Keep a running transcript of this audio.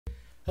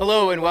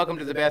Hello and welcome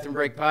to the Bathroom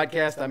Break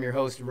Podcast. I'm your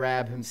host,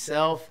 Rab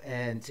himself,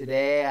 and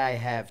today I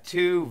have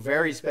two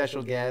very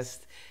special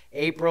guests,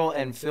 April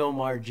and Phil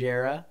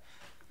Margera.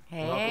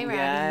 Hey, welcome, Robbie.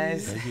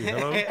 guys. Thank you.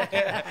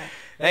 Hello.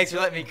 Thanks for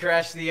letting me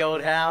crash the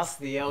old house,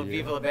 the old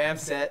Viva La Bam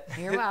set.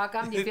 You're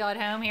welcome. Do you feel at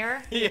home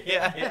here?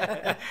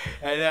 yeah.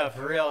 I know,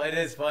 for real. It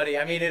is funny.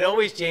 I mean, it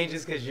always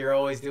changes because you're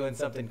always doing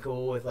something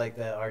cool with, like,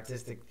 the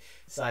artistic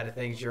side of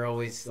things. You're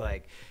always,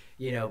 like,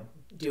 you know,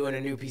 doing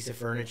a new piece of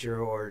furniture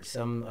or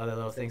some other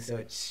little thing, so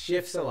it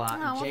shifts a lot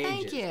and well, changes.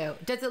 thank you.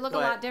 Does it look a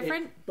lot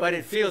different? But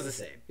it feels the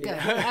same. Good.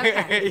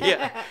 Okay.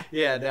 Okay.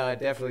 yeah, no, it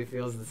definitely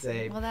feels the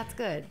same. Well, that's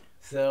good.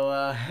 So,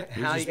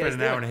 We how just you guys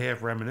spent an hour and doing? a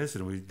half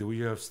reminiscing. Do we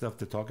have stuff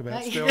to talk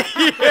about still?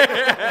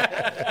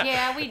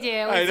 Yeah, we do.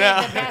 I We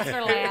know. saved the best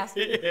for last.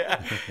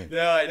 Yeah,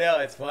 no, I know,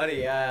 it's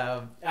funny.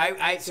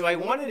 So I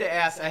wanted to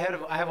ask. I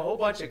have a whole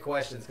bunch of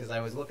questions because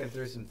I was looking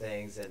through some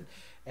things,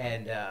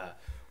 and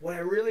what I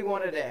really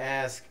wanted to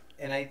ask.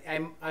 And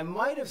I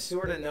might have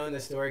sort of known the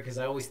story because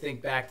I always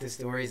think back to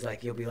stories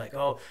like you'll be like,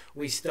 oh,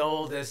 we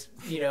stole this,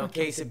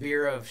 case of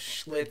beer of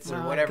Schlitz or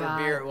Oh, whatever God.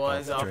 beer it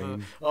was off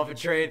a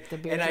train. The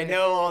beer And I train.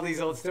 know all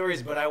these old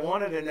stories, but I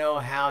wanted to know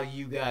how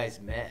you guys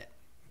met.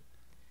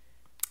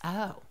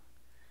 Oh.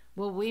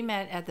 Well, we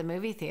met at the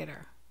movie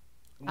theater.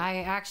 I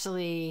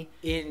actually...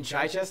 In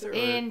Chichester? Or?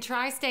 In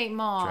Tri-State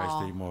Mall.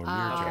 Tri-State Mall, near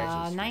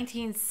Chichester.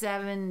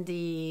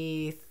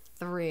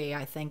 1973,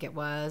 I think it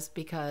was,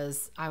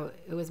 because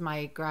it was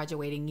my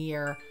graduating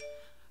year.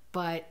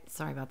 But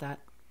sorry about that.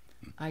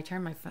 I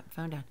turned my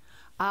phone down.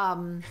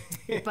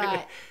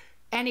 But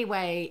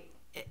anyway,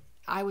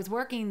 I was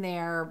working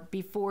there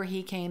before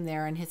he came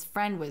there, and his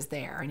friend was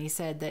there, and he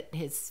said that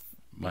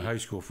My high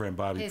school friend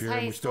Bobby his Pierre,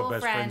 high we're still school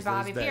best friend friends to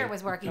Bobby this day. Pierre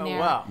was working Oh, there.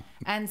 wow.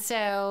 And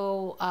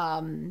so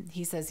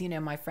he says,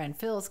 my friend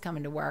Phil's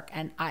coming to work.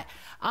 And I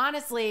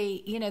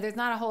honestly, there's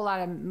not a whole lot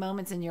of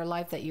moments in your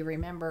life that you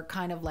remember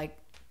kind of like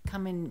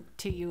coming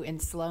to you in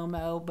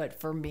slow-mo, but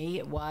for me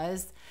it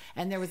was.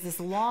 And there was this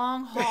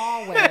long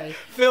hallway.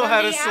 Phil from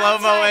had the a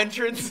slow-mo outside-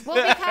 entrance. Well,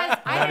 because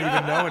I Not didn't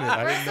even knowing it.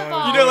 I First didn't know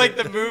of it. all- like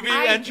the movie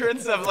I-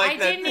 entrance of like I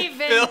the didn't even-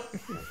 Phil.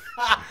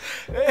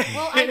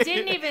 Well, I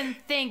didn't even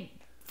think,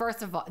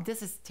 first of all,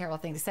 this is a terrible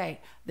thing to say,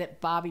 that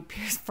Bobby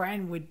Pierce's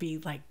friend would be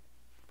like,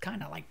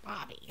 kind of like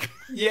Bobby,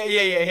 Yeah.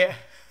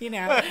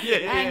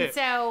 And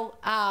so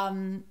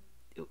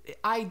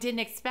I didn't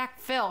expect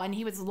Phil, and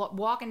he was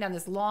walking down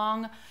this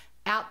long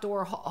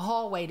outdoor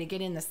hallway to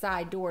get in the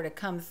side door to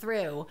come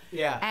through.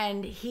 Yeah.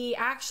 And he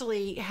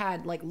actually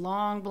had like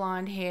long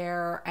blonde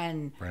hair,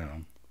 and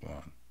Brown,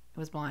 blonde, it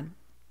was blonde.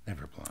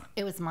 never blonde.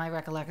 It was my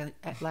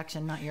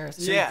recollection, not yours.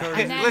 Yeah.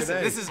 And then-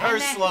 Listen, this is her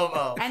And then-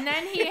 slow-mo. And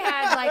then he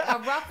had like a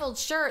ruffled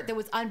shirt that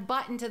was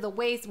unbuttoned to the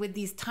waist with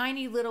these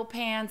tiny little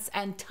pants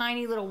and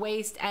tiny little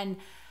waist. And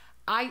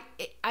I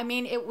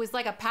mean, it was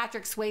like a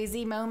Patrick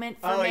Swayze moment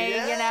for Oh, me,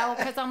 yeah?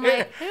 because I'm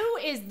like, who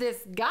is this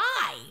guy?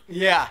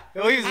 Yeah.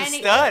 Well, he was a And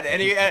he- stud.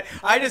 And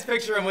I just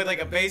picture him with like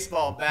a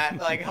baseball bat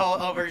like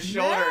over his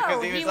shoulder because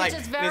No, he was he was like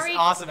just this very-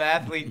 awesome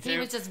athlete too. He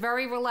was just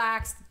very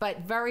relaxed,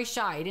 but very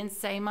shy. He didn't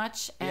say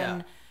much.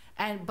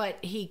 But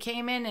he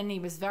came in and he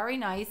was very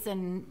nice,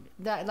 and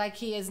that, like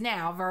he is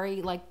now,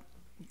 very like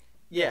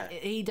yeah.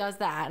 he does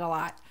that a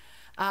lot.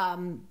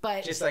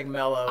 But Just like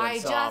mellow and I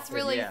soft just and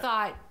really yeah.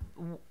 thought,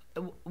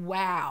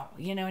 wow,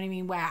 you know what I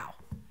mean? Wow.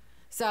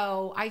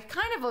 So I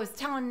kind of was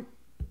telling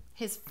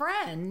his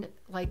friend,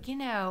 like,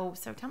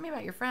 so tell me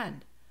about your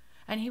friend.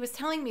 And he was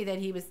telling me that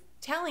he was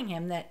telling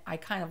him that I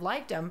kind of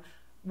liked him,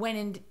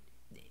 when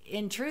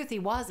in truth he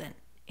wasn't.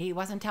 He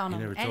wasn't telling He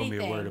him never told anything.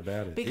 me a word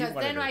about it. He Because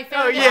wanted then her. I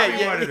found Oh, yeah, out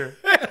He wanted her.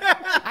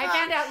 I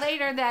found out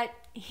later that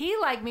he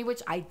liked me,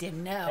 which I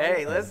didn't know.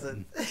 Hey,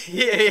 listen.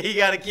 You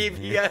gotta keep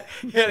you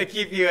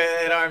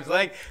at arm's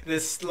length.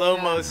 This slow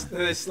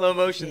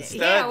motion stud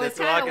Yeah, it was that's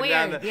kinda walking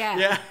down weird, the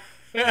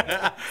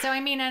yeah. So I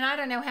mean, and I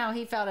don't know how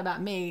he felt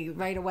about me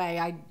right away.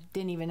 I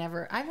don't even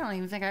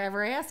think I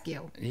ever asked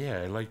you.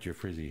 Yeah, I liked your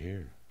frizzy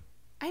hair.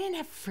 I didn't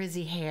have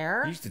frizzy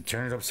hair. You used to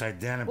turn it upside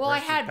down and Well, I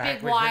brush had it big,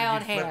 backwards,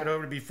 wild and you'd flip hair. it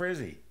over to be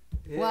frizzy.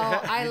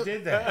 Well, You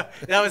did that.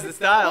 That was the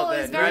style well,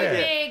 it was then, very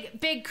right?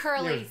 big,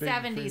 curly Yeah,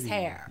 big 70s frizzy.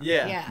 hair.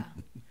 Yeah. Yeah.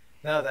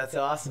 No, that's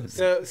awesome.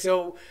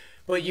 So,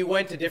 but you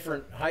went to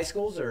different high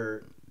schools,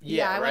 or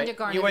Yeah, I right? went to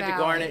Garnet You went to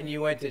Valley. Garnet and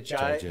you went to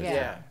Chai. Chichester.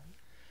 Yeah.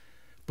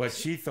 But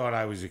she thought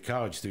I was a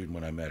college student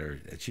when I met her.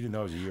 She didn't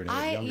know I was a year and a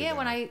half younger than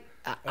When her.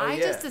 I yeah.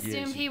 just assumed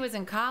Yeah, he was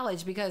in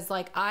college, because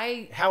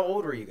How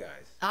old were you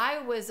guys?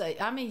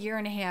 I'm a year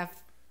and a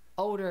half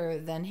older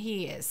than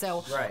he is.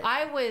 So Right.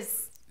 I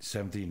was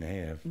 17 and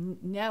a half,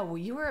 no,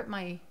 you were at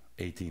my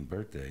 18th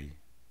birthday.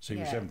 So you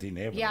were Yeah. 17 and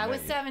a half when Yeah, I met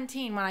was you.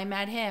 17 when I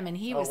met him, and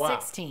he Oh, was wow.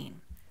 16.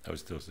 I was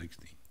still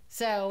 16.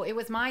 So it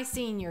was my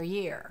senior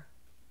year,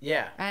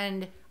 Yeah.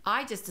 and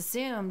I just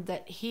assumed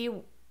that he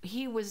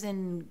was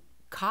in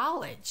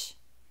college.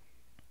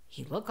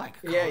 He looked like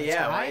a college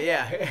Yeah. guy.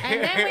 Yeah.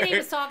 And then when he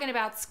was talking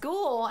about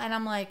school, and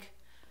I'm like,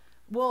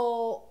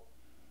 well,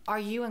 are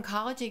you in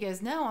college? He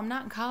goes, no, I'm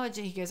not in college.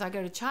 He goes, I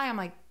go to Chai. I'm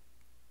like,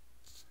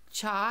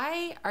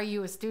 Chai? Are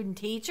you a student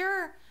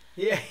teacher?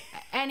 Yeah.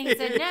 And he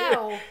said,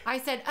 no. I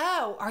said,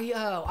 oh, are you?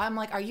 Oh, I'm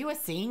like, are you a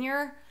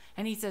senior?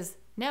 And he says,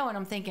 no. And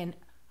I'm thinking,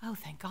 oh,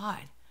 thank God.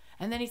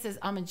 And then he says,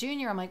 I'm a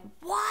junior. I'm like,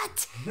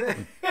 what?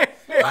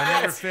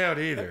 I never failed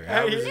either.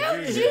 I was a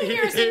No junior.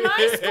 juniors in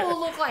my school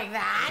look like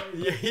that.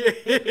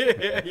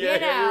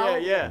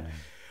 Yeah.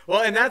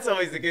 Well, and that's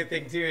always the good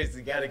thing too, is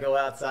you got to go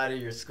outside of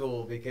your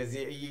school because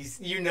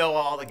you know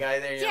all the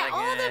guys there. You're Yeah, like,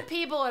 all the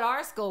people at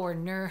our school were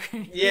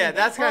nerds. Yeah,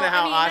 that's kind of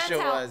Well, how that's Asha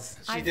how was.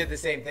 She did the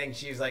same thing.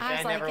 She was like,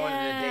 I never wanted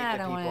to date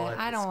the people at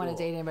the I don't want to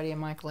school. date anybody in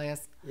my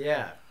class.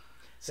 Yeah.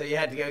 So you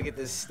had to go get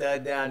this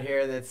stud down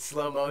here that's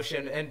slow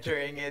motion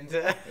entering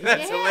into.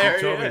 That's Yeah. hilarious.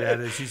 She told me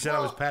that. She said I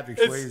was Patrick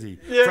Swayze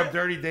yeah. from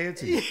Dirty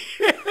Dancing.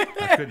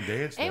 I couldn't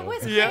dance. It though.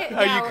 was Yeah. good.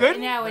 Oh, you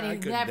couldn't? No, and I he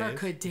couldn't never dance.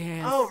 could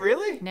dance. Oh,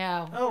 really?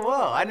 No. Oh,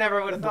 whoa. I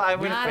never would have thought. I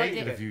would Not have a faked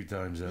Did a it. few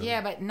times though.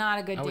 Yeah, but not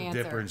a good I would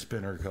dancer. dip her and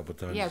spin her a couple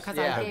times. Yeah, because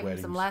Yeah. I gave him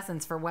Weddings. some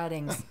lessons for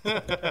weddings.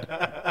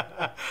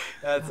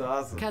 That's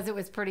awesome. Because it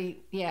was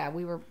pretty,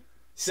 we were,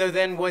 So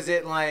then was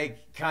it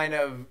like kind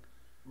of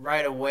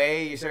right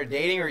away you started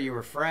dating or you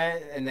were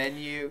friends and then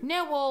you.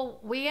 no, well,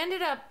 we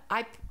ended up,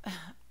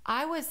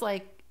 I was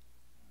like,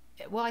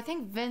 well, I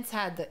think Vince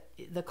had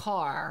the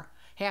car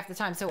half the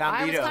time. So Don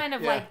I was Vito, kind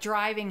of yeah. like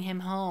driving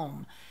him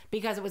home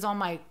because it was on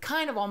my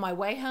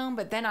way home.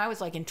 But then I was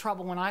like in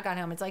trouble when I got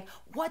home. It's like,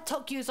 what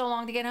took you so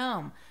long to get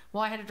home?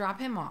 Well, I had to drop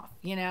him off,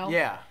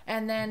 Yeah.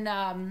 And then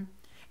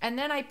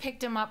I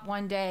picked him up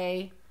one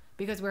day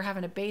because we were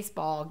having a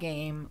baseball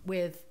game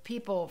with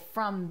people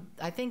from,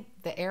 I think,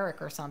 the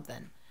Eric or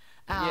something.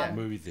 Yeah.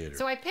 Movie theater.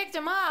 So I picked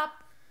him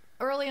up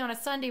early on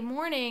a Sunday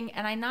morning,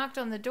 and I knocked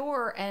on the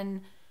door,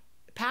 and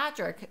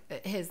Patrick,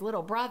 his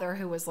little brother,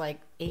 who was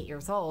like 8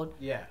 years old,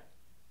 Yeah.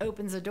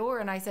 opens the door,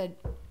 and I said,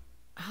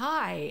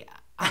 hi.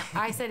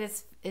 I said,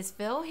 is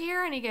Phil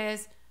here? And he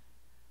goes,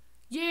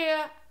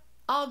 yeah,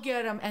 I'll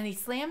get him. And he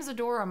slams the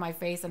door on my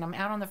face, and I'm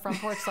out on the front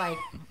porch like,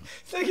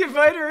 So you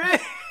invite her in.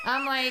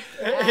 I'm like,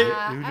 Who knew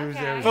there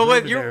okay. was But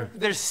what, Movie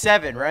there's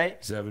 7,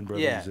 right? 7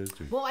 brothers Yeah. and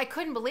sisters. Well, I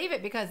couldn't believe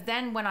it because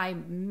then when I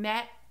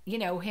met,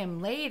 him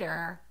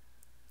later,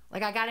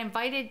 like I got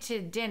invited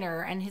to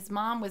dinner and his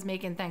mom was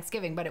making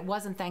Thanksgiving, but it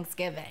wasn't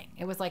Thanksgiving.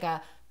 It was like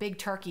a big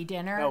turkey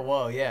dinner. Oh,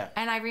 whoa, yeah.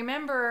 And I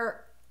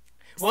remember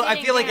Well, I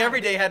sitting feel like down.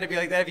 every day had to be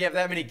like that. If you have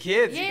that many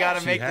kids, you Yeah. got to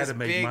She make had this to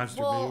make big.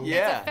 monster Well, meals.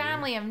 Yeah. it's a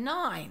family of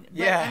 9. But,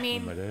 Yeah. I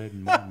mean, My dad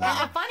and and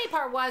the funny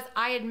part was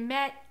I had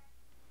met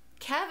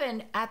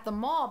Kevin at the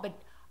mall, but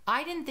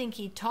I didn't think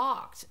he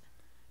talked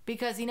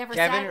because he never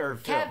Kevin said or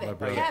Phil? Kevin. My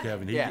brother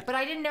Kevin. He, Yeah. But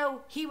I didn't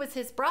know he was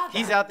his brother.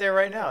 He's out there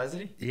right now, isn't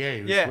he? Yeah,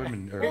 he was Yeah.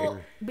 swimming Well,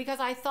 earlier. because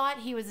I thought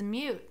he was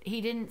mute.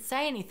 He didn't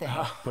say anything.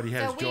 But he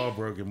has so we- jaw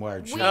broken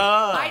wired shut.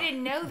 I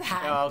didn't know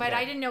that, Oh, but okay.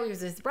 I didn't know he was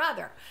his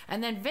brother.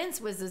 And then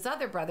Vince was his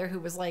other brother who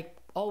was like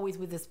always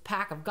with this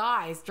pack of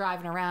guys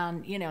driving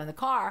around, in the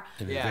car.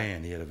 In a Yeah.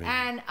 van. He had a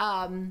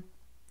van.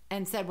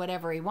 And said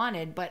whatever he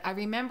wanted. But I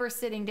remember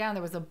sitting down,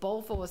 there was a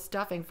bowl full of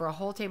stuffing for a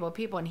whole table of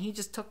people, and he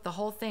just took the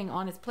whole thing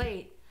on his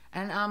plate.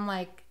 And I'm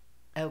like,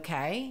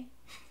 okay.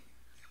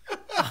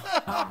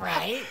 All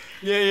right.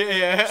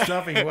 Yeah.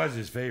 Stuffing was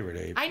his favorite,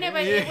 Abe. I know,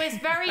 but it was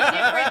very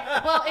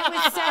different. Well, it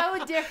was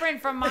so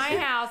different from my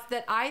house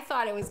that I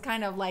thought it was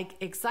kind of like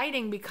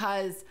exciting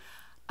because,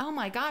 oh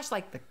my gosh,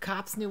 like the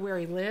cops knew where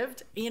he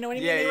lived. You know what I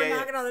mean? Yeah, They were yeah,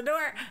 knocking on the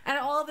door and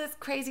all this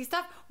crazy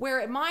stuff.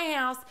 Where at my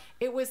house,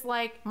 it was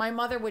like my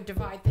mother would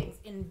divide things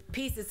in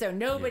pieces. So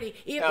nobody,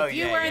 even Oh, if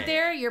you yeah, weren't yeah,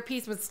 there, your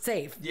piece was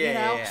safe. Yeah, you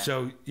know? yeah.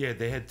 So, yeah,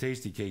 they had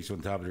tasty cakes on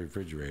top of the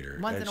refrigerator.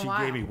 Once and in a she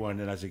while. gave me one,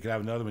 and I said, can I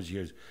have another one? She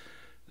goes,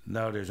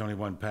 no, there's only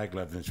one pack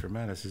left, and it's for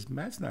Matt. I says,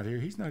 Matt's not here.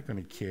 He's not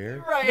going to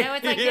care. Right. No,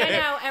 it's like,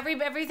 no,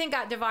 everything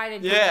got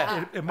divided.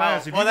 Yeah. In my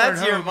house, if Well, you weren't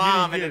that's your home, you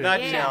mom in didn't a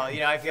get it. nutshell.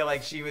 Yeah. I feel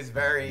like she was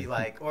very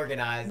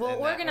organized. Well,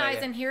 in that organized,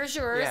 way. and here's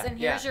yours, Yeah, and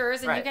here's yeah, yours,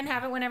 and you right. can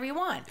have it whenever you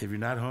want. If you're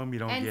not home, you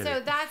don't And get so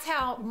it. that's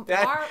how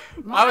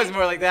I was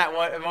more like that.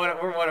 We're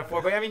 1 of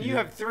 4, but I mean, you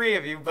have 3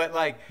 of you. But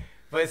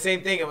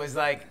same thing. It was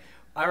like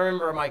I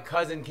remember my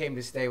cousin came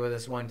to stay with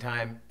us one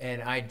time,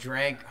 and I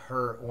drank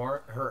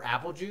her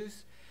apple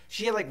juice.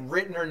 She had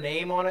written her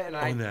name on it, and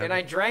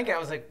I drank it. I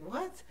was like,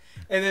 what?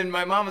 And then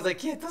my mom was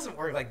like, yeah, it doesn't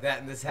work like that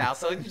in this house.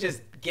 So you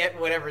just get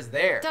whatever's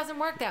there. It doesn't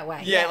work that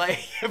way. Yeah,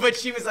 but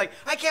she was like,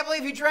 I can't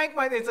believe you drank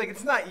mine. It's like,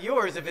 it's not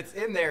yours. If it's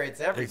in there,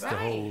 it's It's everybody.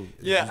 the whole.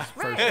 Yeah. First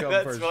Right. come,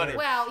 That's first funny. served.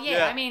 Well,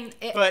 yeah, I mean,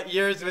 but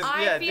yours was,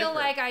 I feel different.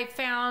 like I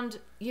found,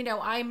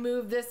 I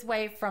moved this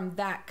way from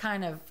that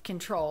kind of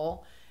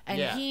control, and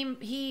Yeah.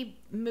 he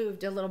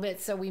moved a little bit,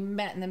 so we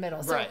met in the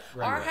middle. So Right,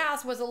 our right.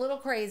 house was a little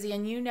crazy,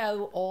 and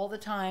all the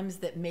times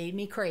that made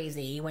me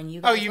crazy when you.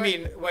 Oh, guys you were-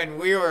 mean when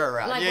we were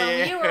around? like yeah, when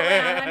yeah, you were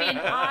around? I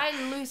mean,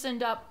 I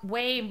loosened up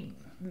way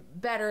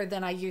better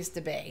than I used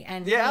to be,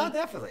 and Yeah, he-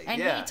 definitely, and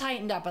yeah. he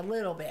tightened up a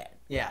little bit.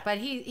 Yeah. but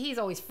he's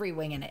always free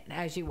winging it,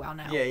 as you well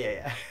know.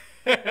 Yeah.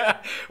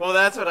 Well,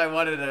 that's what I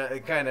wanted to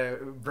kind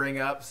of bring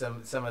up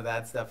some of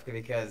that stuff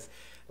because,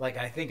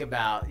 I think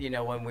about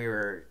when we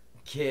were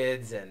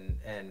kids and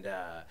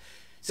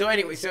So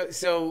anyway,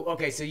 so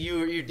okay, so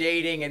you're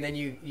dating and then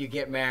you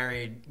get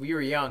married. You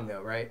were young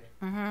though, right?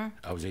 Mm-hmm.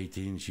 I was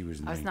 18. She was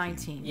 19. I was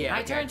 19. Yeah, I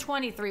okay. turned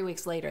 23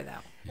 weeks later, though.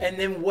 And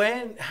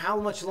then how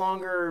much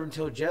longer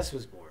until Jess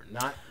was born?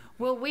 Not.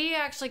 Well, we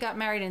actually got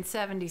married in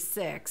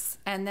 76,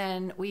 and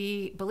then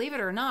believe it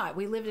or not,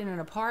 we lived in an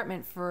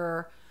apartment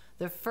for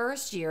the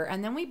first year,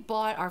 and then we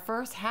bought our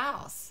first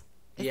house.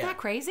 Isn't that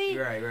crazy?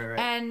 Right.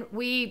 And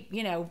we,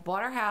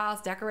 bought our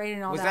house, decorated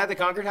and all that. Was that the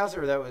Concord house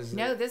or that was?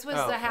 No, this was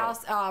the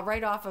house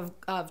right off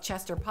of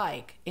Chester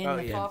Pike in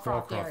the Fallcroft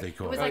Fallcroft, area. they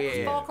call It was it. like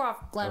Yeah.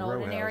 Fallcroft, Glen A row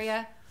Olden house.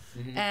 area.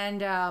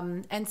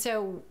 And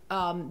so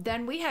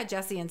then we had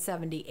Jesse in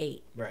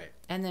 78. Right.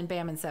 And then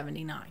Bam in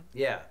 79.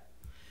 Yeah.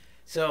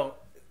 So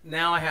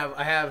now I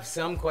have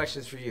some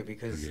questions for you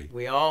because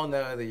we all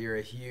know that you're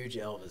a huge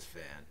Elvis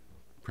fan.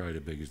 Probably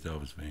the biggest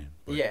Elvis fan.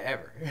 But Yeah,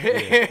 ever.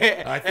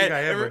 Yeah. I think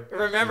I ever.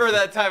 Remember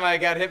that time I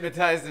got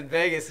hypnotized in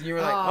Vegas and you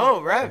were like,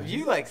 "Oh, Rev,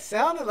 you like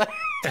sounded like."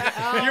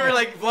 You were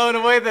like blown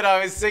away that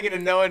I was singing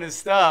and knowing his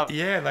stuff.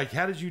 Yeah, like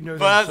how did you know?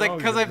 But I was like,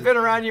 because I've been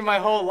around you my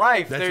whole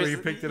life. That's where you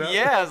picked it up?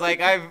 Yeah, I was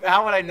like,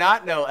 how would I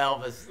not know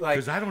Elvis? Like,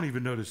 Because I don't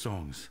even know the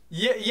songs.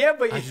 yeah,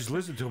 but I just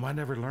listened to them. I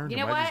never learned You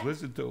them. know I just what?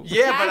 listened to them.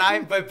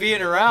 yeah, but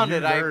being around You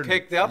it, I learned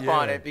picked it. up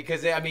on Yeah. it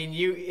because I mean,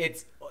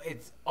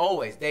 it's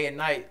always day and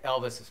night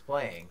Elvis is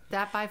playing.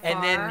 That by far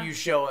And then you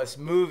show us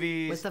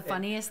movies. was the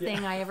funniest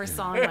thing I ever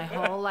saw in my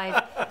whole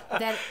life.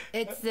 That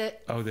it's the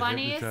Oh, the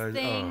funniest hypnotized-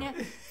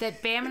 thing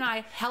that Bam and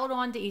I held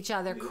on to each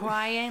other,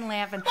 crying,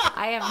 laughing.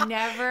 I have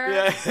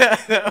never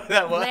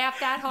that was. laughed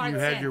that hard You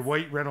since. had your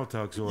white rental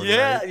tux on,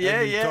 Yeah, right?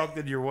 yeah, and you yeah. talked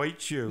in your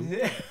white shoe,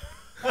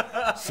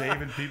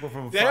 saving people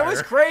from a fire. That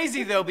was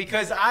crazy though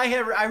because I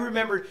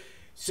remembered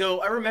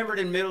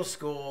in middle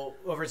school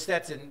over at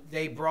Stetson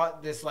they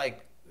brought this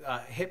like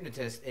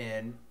hypnotist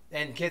in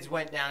and kids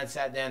went down and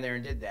sat down there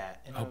and did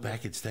that. And I Oh, was back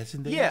like, at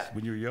Stetson days? Yeah.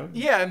 When you were young?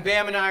 yeah, and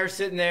Bam and I are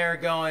sitting there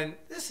going,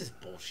 "This is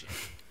bullshit.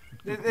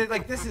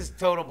 Like this is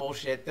total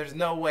bullshit. There's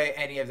no way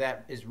any of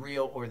that is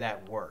real or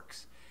that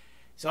works."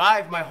 So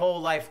I've my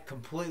whole life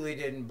completely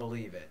didn't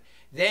believe it.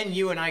 Then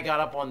you and I got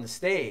up on the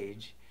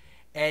stage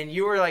and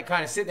you were like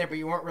kind of sitting there, but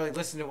you weren't really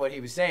listening to what he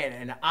was saying.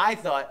 And I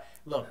thought,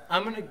 look,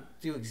 I'm going to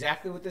do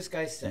exactly what this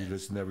guy said. You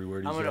listened to every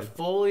word he I'm said? going to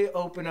fully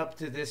open up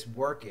to this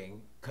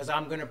working because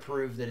I'm going to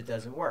prove that it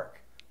doesn't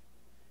work.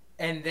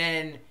 And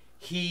then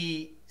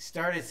he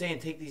started saying,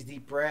 take these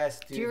deep breaths.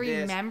 Do you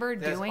this, remember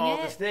this, doing all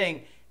it? this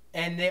thing.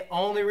 And the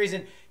only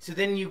reason, so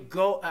then you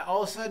go,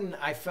 all of a sudden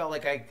I felt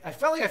like I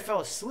fell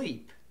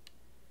asleep.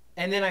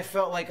 And then I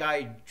felt like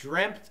I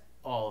dreamt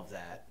all of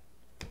that.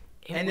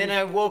 And then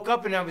I woke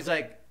up and I was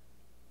like,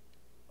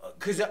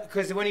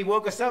 because when he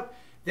woke us up,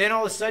 then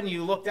all of a sudden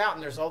you looked out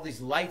and there's all these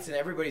lights and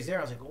everybody's there.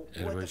 I was like, what the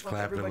Everybody's fuck?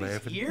 clapping and Everybody's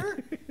laughing.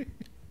 here?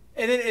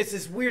 And then it's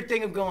this weird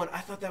thing of going, I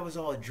thought that was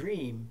all a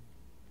dream,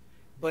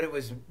 but it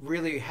was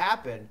really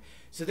happened.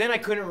 So then I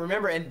couldn't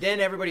remember, and then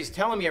everybody's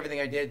telling me everything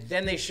I did.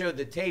 Then they showed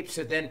the tape,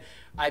 so then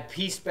I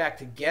pieced back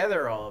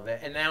together all of it,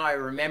 and now I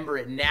remember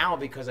it now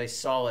because I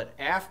saw it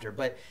after.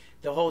 But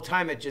the whole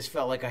time it just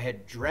felt like I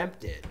had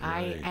dreamt it.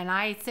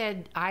 I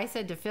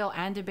said to Phil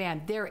and to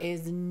Bam, there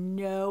is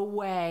no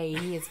way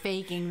he is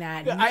faking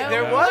that. No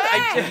There way.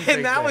 was,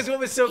 and that was what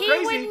was so He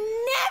crazy. would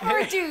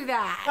never do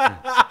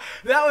that.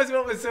 That was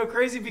what was so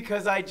crazy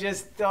because I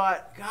just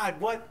thought,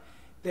 God, what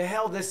the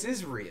hell? This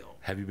is real.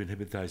 Have you been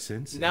hypnotized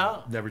since?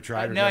 No. Never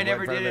tried or No, I in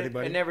never front did of it.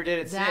 anybody? I never did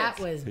it That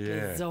since. was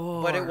Yeah.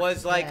 bizarre. But it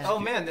was like, Yeah. oh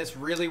man, this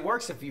really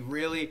works if you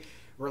really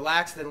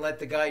relaxed and let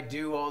the guy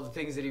do all the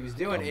things that he was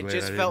doing. I'm It glad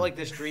just I felt didn't. like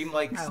this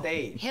dreamlike Oh,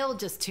 state. he'll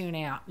just tune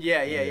out.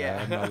 Yeah.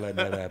 I'm not letting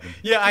that happen.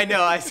 Yeah, I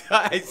know. I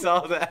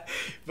saw that,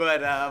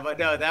 but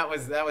no, that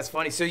was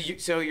funny. So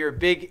you're a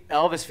big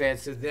Elvis fan.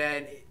 So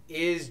then,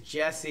 is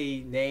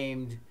Jesse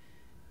named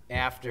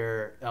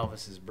after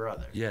Elvis's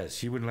brother? Yes,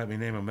 she wouldn't let me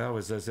name him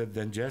Elvis. I said,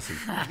 then Jesse.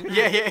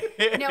 Yeah.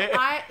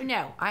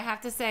 No, I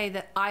have to say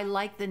that I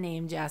like the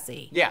name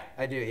Jesse. Yeah,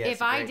 I do. Yeah.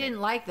 If I didn't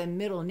like the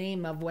middle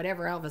name of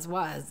whatever Elvis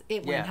was, it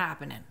wasn't Yeah.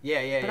 happening.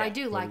 Yeah. But I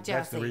do like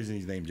That's Jesse. the reason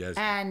he's named Jesse.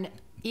 And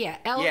yeah,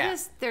 Elvis, Yeah.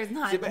 there's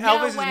not. See, but no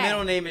Elvis's way.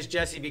 middle name is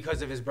Jesse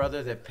because of his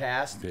brother that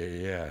passed,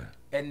 Yeah.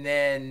 and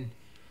then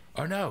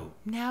Oh, no.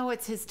 No,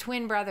 it's his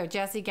twin brother,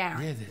 Jesse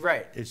Gowan. Yeah,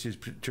 right. It's his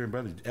twin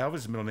brother.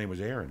 Elvis' middle name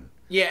was Aaron.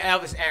 Yeah,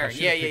 Elvis I Aaron.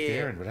 should've Yeah. picked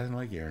Aaron, but I didn't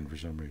like Aaron for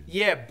some reason.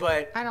 Yeah,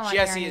 but I don't like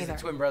Jesse Aaron is the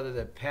either. twin brother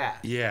that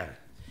passed. Yeah.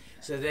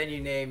 So then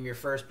you name your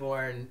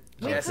firstborn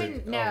We Jesse.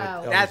 couldn't- no.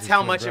 Elvis- That's Elvis's how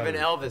twin much of an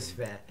brother. Elvis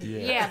fan.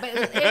 Yeah, but it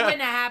wouldn't have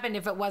happened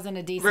if it wasn't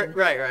a decent.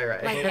 Right.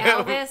 Like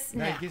Elvis,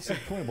 Now, no. gets the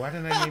point. Why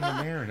didn't I name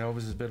him Aaron?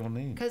 Elvis' middle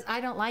name. Because I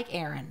don't like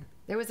Aaron.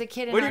 There was a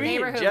kid in What do our you mean?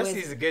 neighborhood.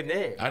 Jesse's was, a good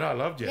name. I know, I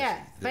love Jesse. Yeah,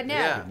 but no.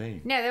 Yeah. Good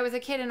name. No, there was a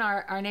kid in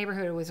our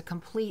neighborhood who was a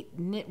complete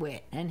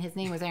nitwit, and his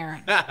name was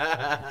Aaron.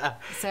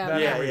 So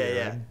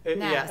Yeah.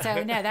 no,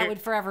 so no, that would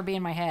forever be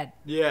in my head.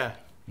 Yeah.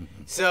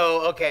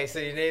 So okay, so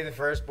you named the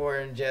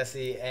firstborn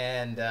Jesse,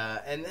 and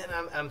then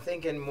I'm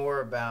thinking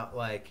more about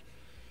like,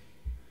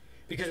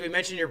 because we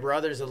mentioned your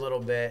brothers a little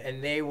bit,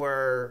 and they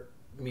were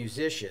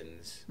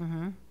musicians.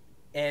 Mm-hmm.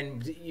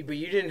 but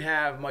you didn't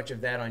have much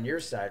of that on your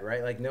side,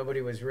 right? Like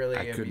nobody was really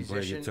I a couldn't play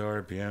musician.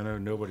 guitar, piano,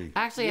 nobody.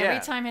 Actually, Yeah.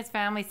 every time his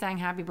family sang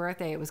Happy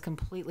Birthday, it was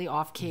completely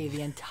off key,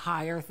 the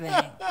entire thing.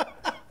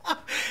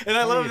 And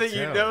I love do you that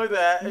you tell? know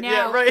that. No,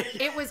 Yeah, right.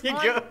 it was You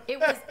on, go- it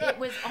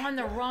was on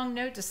the wrong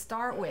note to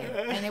start with,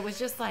 and it was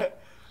just like,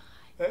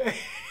 I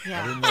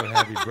yeah. didn't know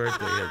Happy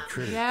Birthday had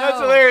critics. No. That's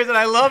hilarious, and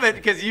I love it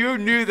because you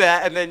knew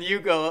that, and then you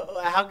go,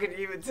 "How could you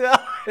even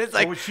tell?" It's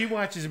like, Well, when she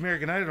watches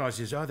American Idol, she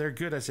says, "Oh, they're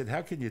good." I said,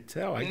 "How can you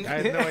tell? I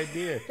had no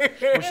idea."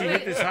 When she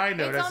hit this high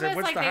note, It's I said, almost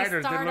 "What's like the high they note?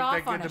 It start didn't look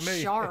off that on good a to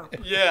me." sharp,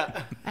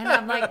 yeah. and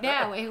I'm like,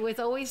 no, it was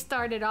always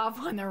started off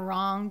on the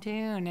wrong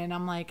tune, and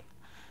I'm like,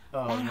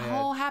 Oh that man.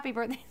 whole Happy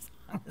Birthday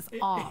song was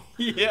off.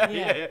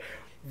 Yeah.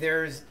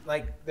 There's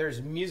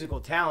musical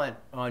talent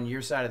on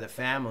your side of the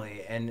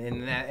family,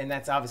 and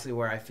that's obviously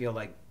where I feel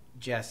like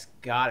Jess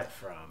got it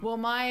from. Well,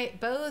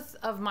 both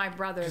of my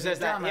brothers 'Cause are there's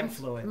that drummers.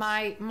 influence.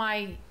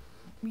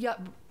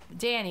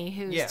 Danny,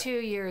 who's Yeah. 2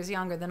 years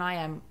younger than I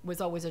am, was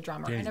always a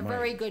drummer Danny's and a my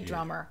very age, good yeah.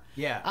 drummer.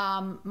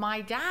 Yeah.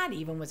 My dad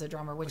even was a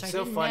drummer, which It's I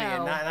so didn't funny, know.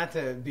 and not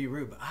to be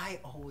rude, but I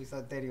always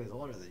thought Daddy was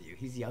older than you.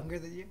 He's younger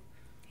than you?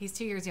 He's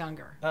 2 years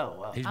younger. Oh,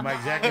 wow. He's I'm my not-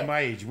 exactly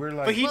my age. We're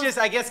like, But he just,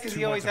 I guess, because 2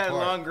 he always months had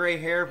apart. long gray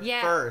hair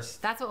Yeah,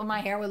 first. that's what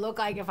my hair would look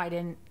like if I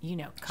didn't,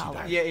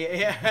 color.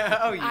 Yeah.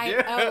 Oh, you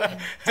do?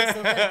 Just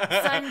a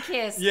little sun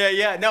kiss.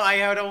 Yeah. No,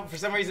 I don't. For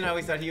some reason, I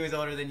always thought he was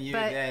older than you.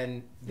 But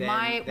than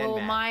my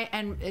Matt.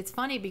 and it's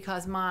funny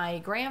because my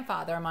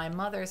grandfather, my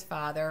mother's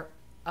father,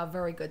 a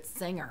very good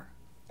singer.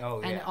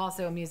 Oh, yeah. And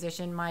also a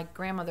musician. My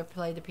grandmother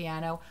played the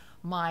piano.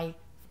 My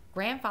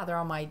grandfather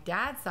on my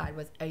dad's side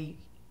was a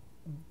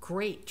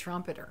great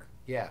trumpeter.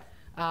 Yeah.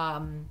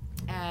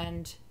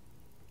 And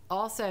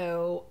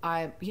also,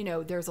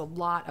 there's a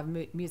lot of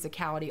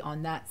musicality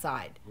on that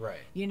side. Right.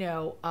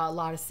 A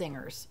lot of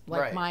singers.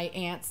 Like Right. my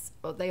aunts,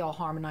 they all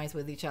harmonize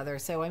with each other.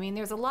 So,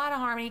 there's a lot of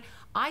harmony.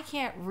 I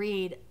can't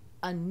read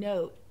a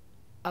note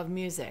of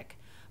music,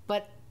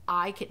 but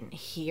I can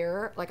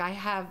hear, like I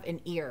have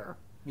an ear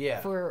Yeah.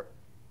 for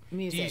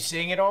music. Do you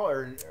sing at all,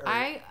 or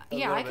I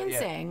can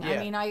sing.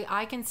 Yeah.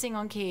 I can sing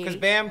on key. Because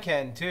Bam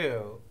can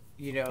too.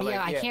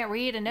 I can't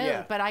read a note,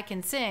 Yeah. but I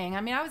can sing.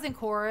 I was in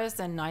chorus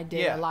and I did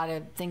Yeah. a lot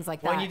of things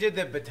like that. When you did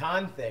the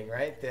baton thing,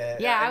 right?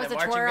 Yeah, I and was the a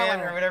marching band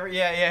twirler. or whatever.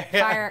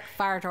 Yeah.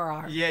 fire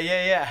twirler.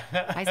 Yeah.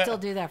 I still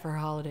do that for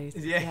holidays.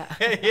 Yeah,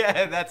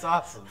 yeah, that's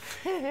awesome.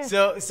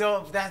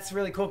 So that's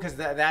really cool because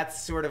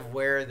that's sort of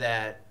where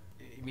that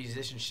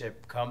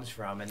musicianship comes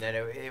from, and then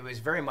it was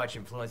very much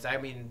influenced.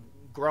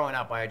 Growing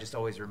up, I just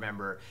always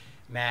remember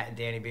Matt and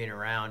Danny being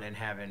around and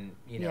having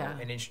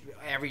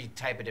every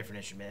type of different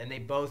instrument, and they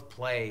both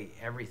play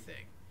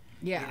everything.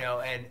 Yeah.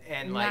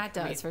 And Matt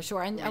does for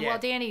sure, and well,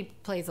 Danny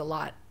plays a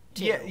lot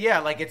too. Yeah,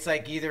 like it's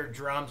like either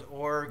drums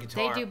or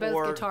guitar. They do both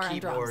or guitar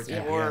and drums, keyboards,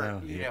 yeah.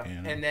 or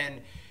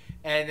Piano.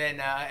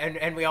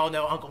 and we all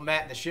know Uncle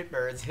Matt and the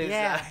Shitbirds,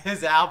 Yeah.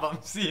 his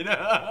albums,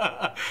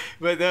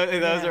 But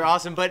those are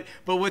awesome. But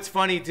what's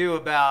funny too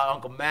about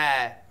Uncle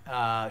Matt,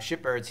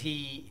 Shitbirds,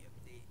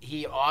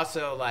 he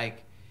also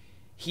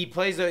he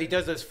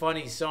does those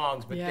funny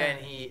songs, but then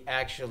he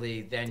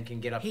actually then can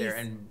get up there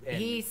and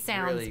he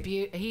sounds really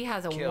beautiful. He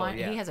has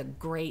he has a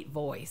great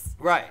voice.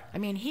 Right.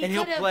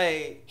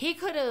 He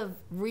could have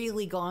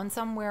really gone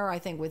somewhere, I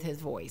think, with his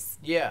voice.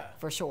 Yeah.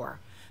 For sure.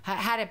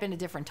 Had it been a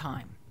different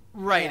time.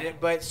 Right, Yeah.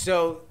 but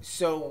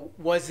so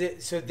was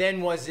it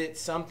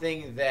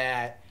something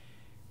that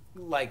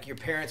your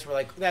parents were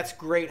like, that's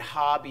great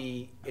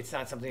hobby, it's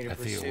not something to I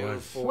think it pursue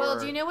was. for? Well,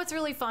 do you know what's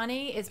really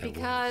funny? It's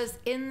because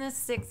in the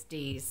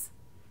 60s,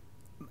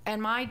 and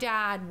my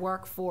dad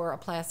worked for a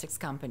plastics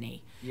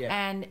company. Yeah.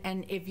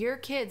 And if your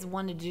kids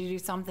wanted to do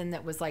something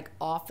that was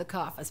off the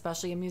cuff,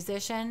 especially a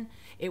musician,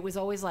 it was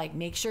always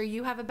make sure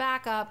you have a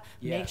backup,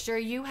 make sure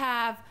you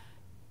have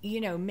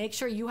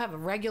a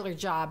regular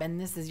job,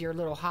 and this is your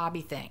little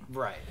hobby thing.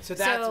 Right. So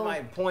that's my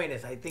point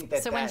is I think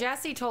that. So when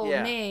Jesse told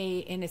me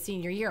in his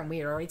senior year, and we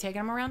had already taken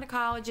him around to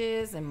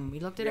colleges, and we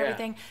looked at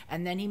everything,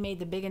 and then he made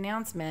the big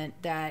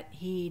announcement that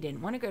he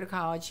didn't want to go to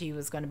college, he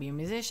was going to be a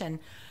musician.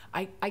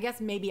 I guess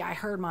maybe I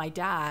heard my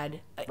dad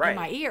in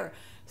my ear.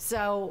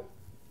 So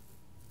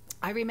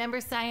I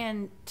remember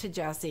saying to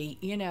Jesse,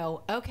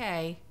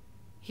 okay,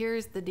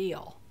 here's the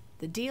deal.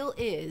 The deal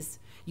is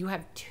you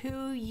have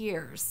 2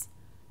 years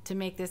to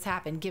make this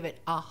happen. Give it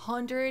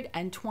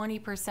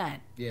 120%.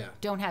 Yeah.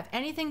 Don't have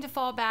anything to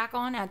fall back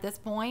on at this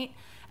point.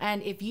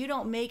 And if you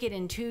don't make it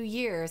in 2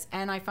 years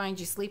and I find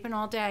you sleeping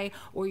all day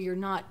or you're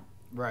not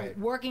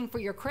working for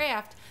your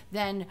craft,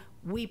 then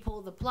we pull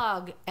the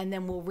plug and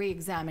then we'll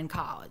re-examine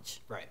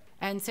college. Right.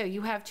 And so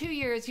you have 2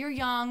 years, you're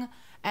young,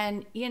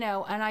 and and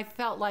I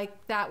felt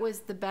like that was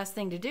the best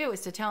thing to do,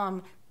 is to tell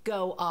him,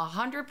 go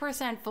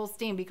 100% full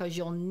steam, because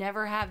you'll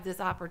never have this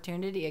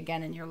opportunity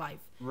again in your life.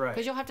 Right.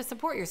 Because you'll have to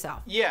support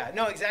yourself. Yeah,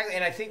 no, exactly.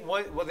 And I think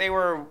they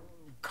were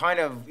kind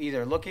of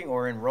either looking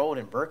or enrolled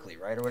in Berkeley,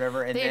 right, or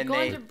whatever. And They had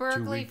then gone to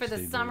Berkeley for the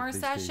they summer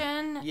stayed.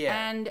 session,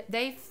 Yeah. and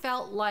they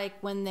felt like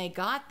when they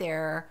got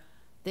there,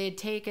 they had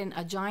taken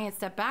a giant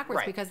step backwards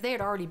Right. because they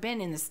had already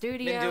been in the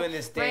studio. Been doing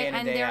this day in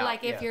and day they're out,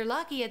 like, if yeah. you're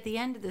lucky at the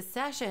end of the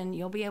session,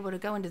 you'll be able to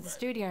go into the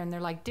studio. And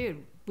they're like,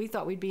 dude, we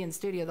thought we'd be in the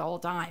studio the whole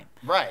time.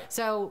 Right.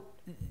 So,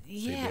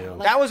 yeah. bailed.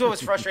 Like, That was what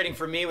was frustrating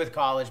for me with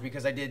college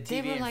because I did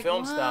They TV were and like,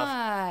 film "What?"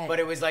 stuff. But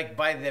it was like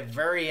by the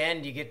very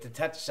end, you get to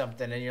touch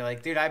something, and you're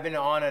like, dude, I've been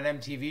on an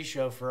MTV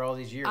show for all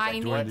these years. I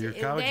Like, knew During your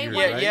college they years,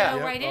 wanted right? to Yeah, go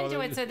yeah. right All into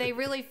of it, it. so they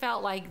really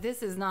felt like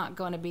this is not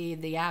going to be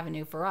the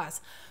avenue for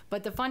us.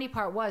 But the funny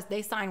part was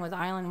they signed with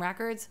Island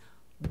Records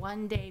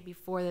one day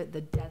before the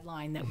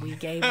deadline that we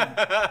gave them.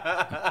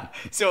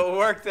 So it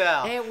worked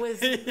out. It was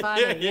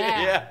funny,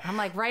 yeah. I'm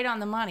like, right on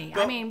the money.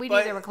 I mean, we knew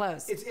but they were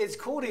close. It's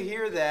cool to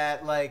hear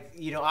that, like,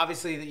 you know,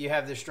 obviously that you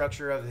have the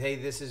structure of, hey,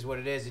 this is what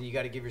it is, and you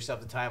got to give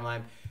yourself the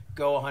timeline,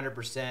 go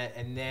 100%,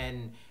 and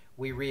then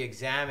we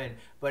re-examine.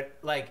 But,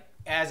 like,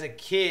 as a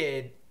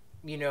kid,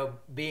 you know,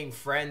 being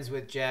friends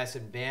with Jess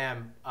and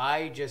Bam,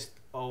 I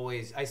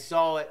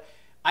saw it.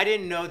 I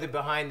didn't know the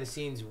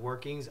behind-the-scenes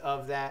workings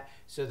of that,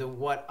 so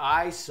what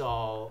I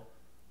saw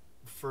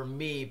for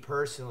me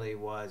personally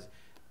was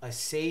a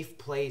safe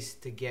place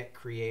to get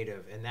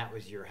creative, and that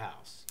was your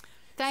house.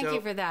 Thank So-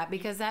 you for that,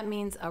 because that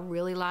means a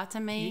really lot to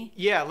me.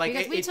 Yeah, like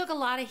because we it- took a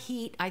lot of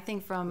heat, I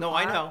think, from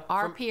I know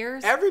our from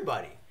peers.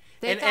 everybody.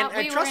 They thought we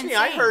and were trust me,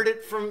 I insane. heard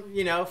it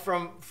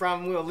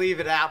from we'll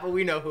leave it out, but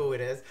we know who it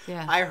is.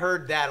 Yeah. I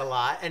heard that a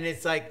lot, and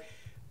it's like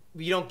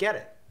you don't get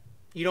it.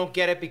 You don't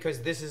get it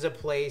because this is a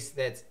place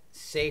that's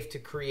safe to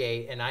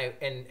create, and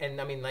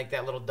I mean, like,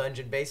 that little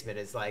dungeon basement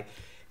is like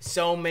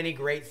so many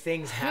great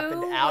things happened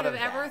Who out would of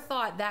have ever that.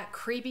 thought that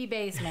creepy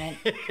basement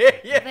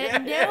Yeah,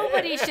 that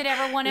nobody should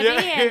ever want to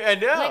Yeah, be in? I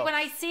know. Like, when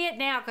I see it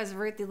now, because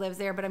Ruthie lives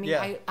there, but I mean,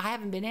 Yeah. I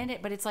haven't been in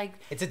it, but it's like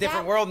It's a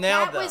different world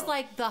now, That was though.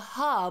 like the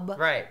hub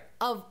Right.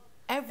 of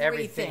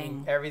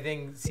everything.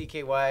 Everything,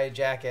 CKY,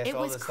 Jackass, It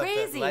all was the stuff that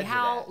crazy led to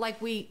how, that. like,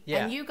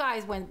 Yeah. and you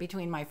guys went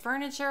between my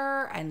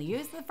furniture and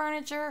used the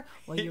furniture.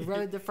 Well, you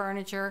rode the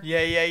furniture.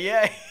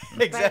 Yeah.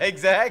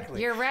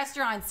 Exactly. Your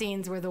restaurant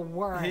scenes were the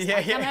worst. Yeah,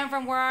 I come yeah. home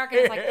from work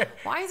and it's like,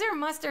 why is there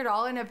mustard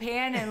all in a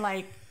pan? And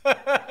like,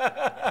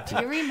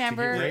 do you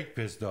remember? Drake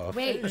pissed off.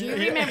 Wait, do you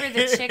remember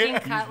the chicken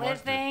cutlet mustard.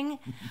 thing?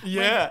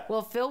 Yeah.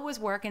 Well, Phil was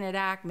working at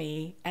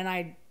Acme, and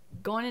I'd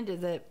gone into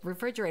the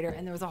refrigerator,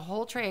 and there was a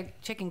whole tray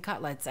of chicken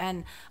cutlets,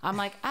 and I'm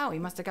like, oh, he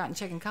must have gotten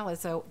chicken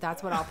cutlets, so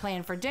that's what I'll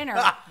plan for dinner.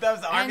 That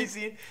was the army And-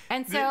 scene?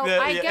 And so Yeah.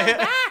 I go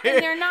back,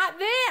 and they're not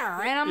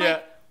there, and I'm Yeah.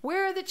 like,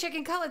 where are the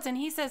chicken cutlets? And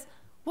he says,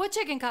 what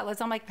chicken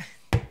cutlets? I'm like,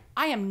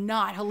 I am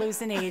not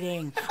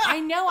hallucinating. I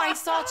know I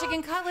saw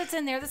chicken cutlets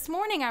in there this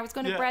morning. I was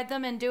going to Yeah. bread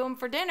them and do them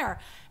for dinner.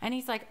 And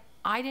he's like,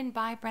 I didn't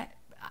buy bread.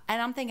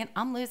 And I'm thinking,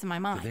 I'm losing my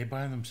mind. Did they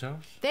buy them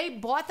themselves? They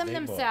bought them They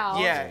bought-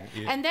 themselves. Yeah.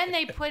 And then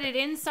they put it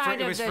inside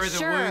It of was the for shirt.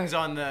 the wounds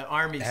on the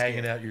army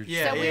Hanging skin. out your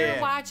Yeah, So we yeah.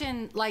 were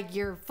watching like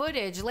your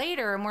footage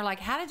later, and we're like,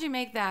 "How did you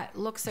make that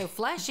look so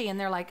fleshy?" And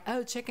they're like,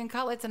 "Oh, chicken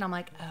cutlets." And I'm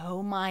like,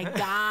 "Oh my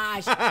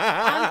gosh!"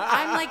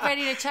 I'm like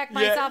ready to check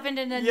myself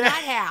into the nut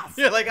house.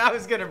 Yeah, like I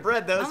was gonna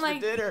bread those I'm for like,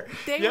 dinner.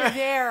 they Yeah.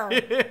 were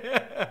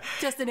there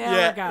just an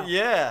hour ago.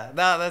 Yeah,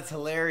 no, that's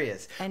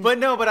hilarious. And-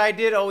 but I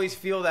did always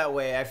feel that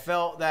way. I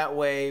felt that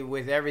way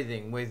with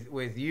everything,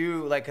 with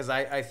you, like, because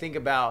I think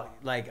about,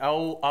 like, I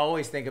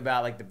always think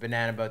about, like, the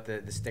banana boat,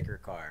 the sticker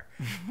car,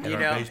 And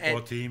our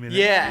baseball team in it.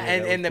 yeah, Yeah, and that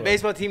and was the fun.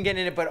 baseball team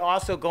getting in it, but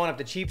also going up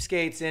the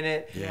cheapskates in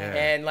it, Yeah.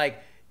 and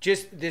like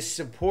just this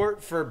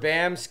support for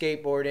Bam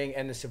skateboarding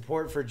and the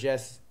support for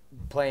Jess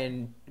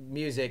playing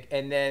music,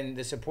 and then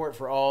the support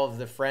for all of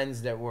the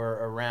friends that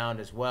were around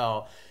as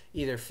well,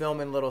 either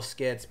filming little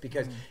skits,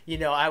 because you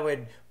know, I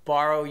would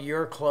borrow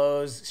your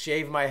clothes,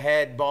 shave my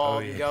head bald, Oh,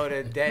 yeah. and go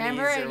to Denny's.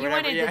 Remember, or you whatever.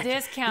 wanted Yeah. the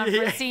discount for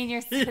Yeah. senior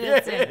Yeah,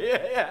 citizen.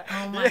 yeah.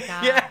 Oh my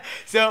God. Yeah.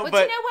 So,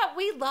 But you know what?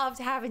 We loved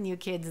having you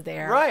kids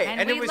there. Right, And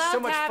and we it was loved so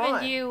much having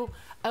fun. you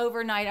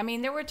overnight. I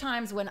mean, there were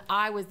times when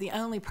I was the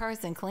only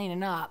person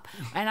cleaning up,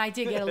 and I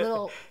did get a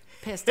little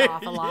pissed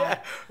off a lot. Yeah.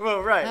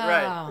 Well, right.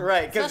 Oh,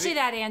 'cause especially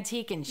that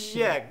antique and shit.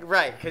 Yeah,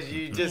 right. Because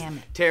you just Damn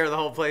it. tear the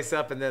whole place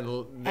up and then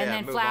And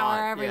then move flour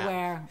on. Yeah.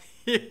 everywhere.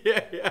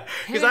 Yeah.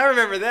 Because I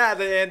remember that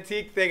the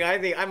antique thing. I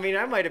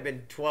might have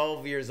been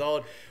 12 years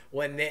old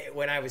when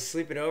I was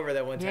sleeping over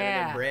that one time.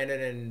 Yeah. And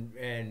Brandon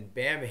and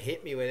Bam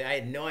hit me with it. I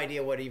had no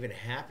idea what even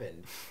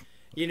happened.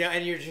 You know,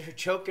 and you're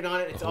choking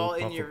on it. It's A whole all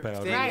in puff your of powder.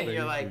 thing, Right. and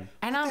you're like,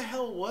 And "What the I'm-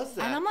 hell was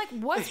that?" And I'm like,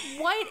 what's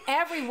white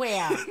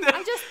everywhere?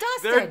 I just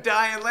They're dusted.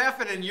 dying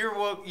laughing, and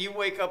you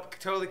wake up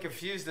totally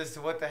confused as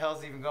to what the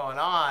hell's even going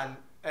on.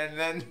 And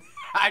then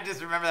I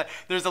just remember that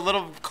there's a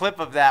little clip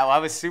of that. I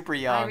was super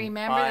young. I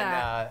remember on,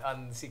 that.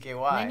 On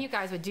CKY. And then you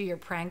guys would do your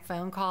prank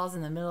phone calls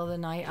in the middle of the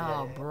night.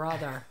 Oh,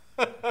 brother.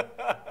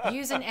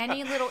 Using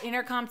any little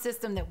intercom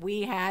system that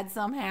we had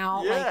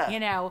somehow. Yeah. Like, you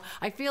know,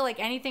 I feel like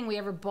anything we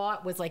ever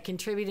bought was like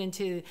contributing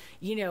to,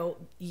 you know,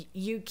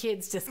 you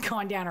kids just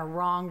going down a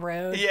wrong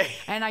road. Yeah.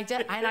 And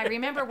I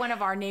remember one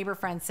of our neighbor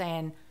friends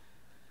saying,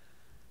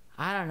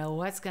 I don't know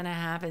what's going to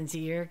happen to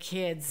your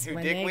kids. Who,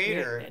 when Dick they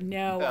Weeder? get,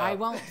 no, No. I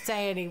won't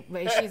say any.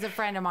 She's a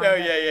friend of mine. Oh,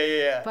 but-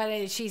 yeah.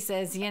 But she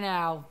says, you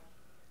know,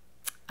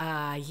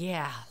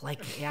 Yeah,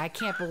 I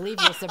can't believe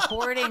you're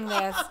supporting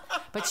this.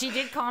 But she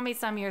did call me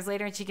some years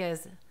later, and she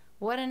goes,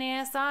 what an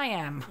ass I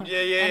am.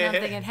 And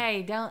I'm thinking,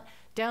 hey,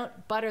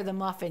 don't butter the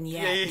muffin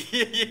yet.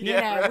 We've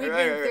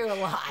been through a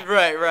lot.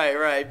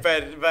 Right.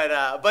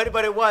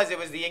 But it was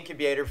the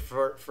incubator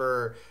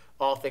for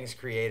all things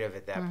creative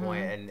at that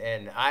point.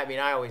 And I mean,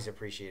 I always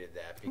appreciated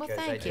that because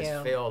I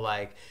just feel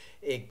like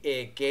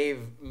it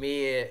gave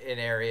me an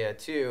area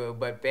too,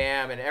 but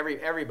BAM and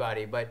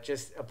everybody, but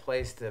just a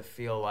place to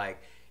feel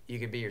like you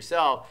could be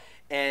yourself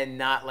and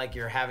not like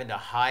you're having to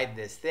hide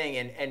this thing.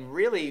 And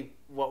really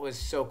what was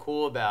so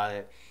cool about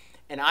it,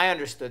 and I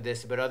understood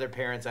this, but other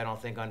parents I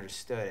don't think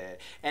understood it.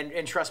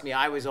 And trust me,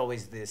 I was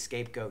always the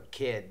scapegoat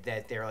kid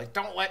that they're like,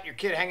 don't let your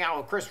kid hang out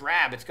with Chris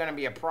Rabb, it's going to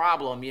be a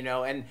problem,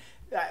 and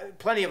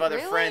plenty of other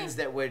friends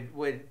that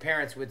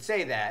parents would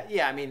say that.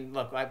 Yeah, I mean,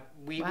 look, I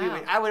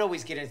would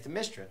always get into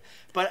mischief,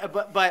 but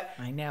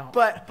I know.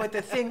 But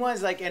the thing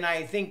was like, and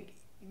I think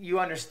you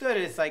understood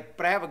it. It's like,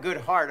 but I have a good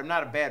heart. I'm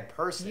not a bad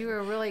person. You were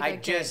a really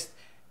good kid. Just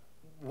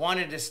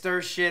wanted to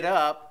stir shit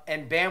up,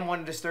 and Bam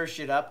wanted to stir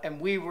shit up, and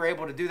we were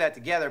able to do that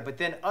together. But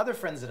then other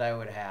friends that I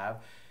would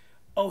have,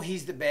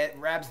 he's the bad,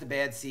 Rab's the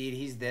bad seed.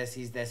 He's this.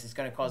 It's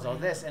going to cause all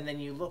this. And then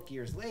you look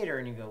years later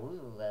and you go,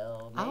 ooh,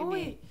 well,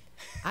 maybe.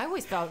 I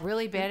always felt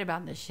really bad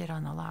about the shit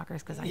on the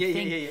lockers because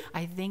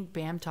I think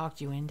Bam talked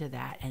you into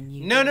that, and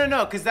you.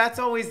 No, because that's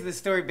always the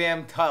story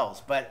Bam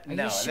tells. But Are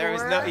no, you sure? there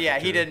was no. Yeah,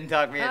 he didn't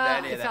talk me into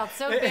any of that. I felt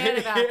so bad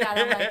about that.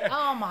 I'm like,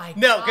 oh my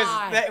no,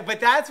 god. But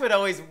that's what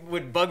always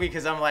would bug me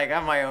because I'm like,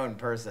 I'm my own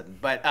person.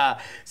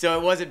 But so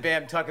it wasn't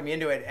Bam talking me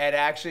into it. It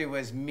actually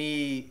was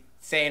me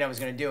saying I was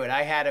going to do it.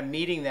 I had a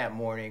meeting that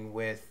morning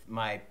with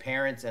my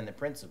parents and the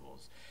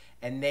principals.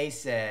 And they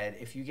said,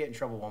 if you get in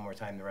trouble one more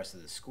time the rest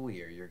of the school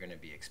year, you're going to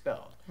be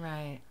expelled.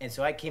 Right. And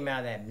so I came out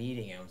of that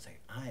meeting and I was like,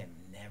 I am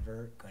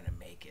never going to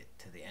make it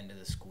to the end of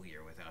the school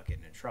year without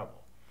getting in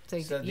trouble.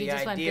 So the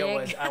idea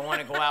was I want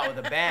to go out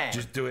with a bang.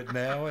 Just do it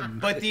now.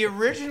 But the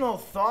original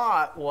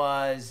thought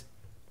was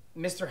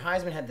Mr.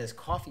 Heisman had this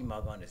coffee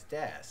mug on his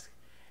desk.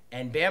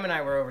 And Bam and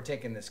I were over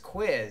taking this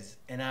quiz.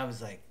 And I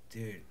was like,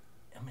 dude,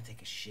 I'm going to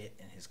take a shit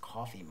in his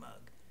coffee mug.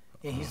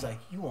 And he's like,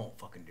 you won't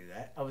fucking do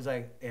that. I was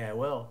like, yeah, I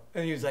will.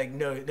 And he was like,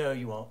 no,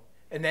 you won't.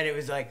 And then it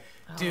was like,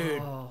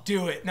 dude,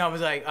 do it. And I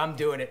was like, I'm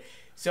doing it.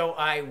 So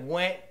I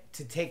went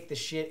to take the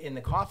shit in the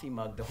coffee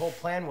mug. The whole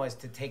plan was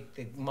to take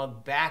the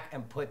mug back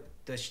and put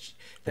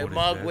the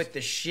mug with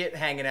the shit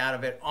hanging out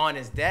of it on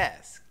his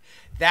desk.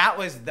 That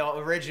was the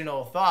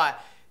original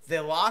thought.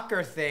 The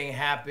locker thing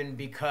happened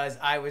because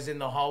I was in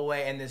the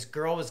hallway and this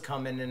girl was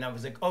coming and I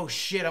was like, oh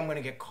shit, I'm going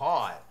to get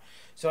caught.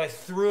 So I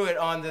threw it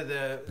onto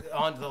the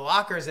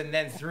lockers and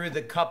then threw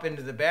the cup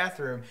into the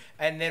bathroom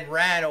and then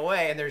ran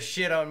away. And there's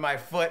shit on my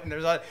foot and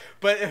there's all.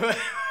 But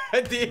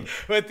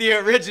the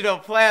original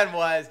plan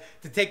was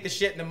to take the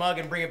shit in the mug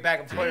and bring it back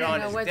and put it on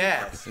his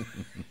desk.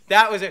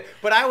 That was it.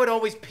 But I would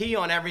always pee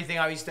on everything.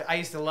 I used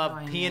to love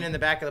peeing in the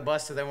back of the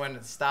bus. So then when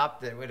it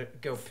stopped, it would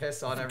go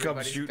piss on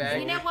everybody's bag.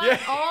 You know what? Yeah.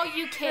 All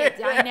you kids,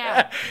 I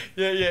know.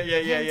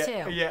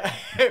 Yeah.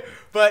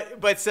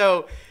 But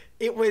so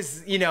it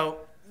was,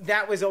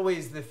 that was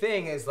always the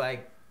thing is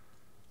like,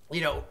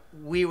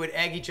 we would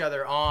egg each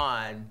other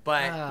on,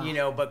 but,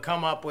 but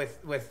come up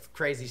with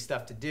crazy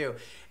stuff to do.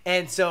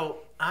 And so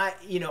but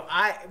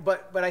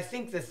I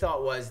think the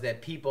thought was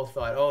that people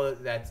thought,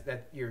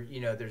 that you're,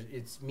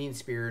 it's mean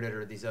spirited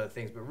or these other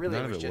things, but really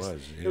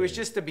it was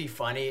just to be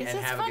funny and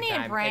have a good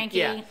time. Funny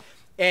and pranky.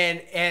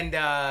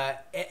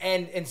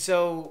 And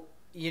so,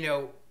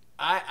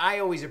 I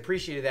always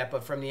appreciated that,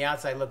 but from the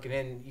outside looking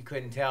in, you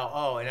couldn't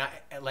tell.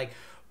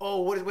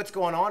 What's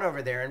going on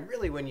over there? And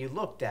really, when you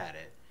looked at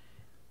it,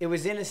 it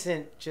was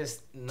innocent,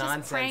 just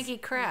nonsense. Just cranky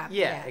crap.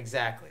 Yeah,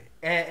 exactly.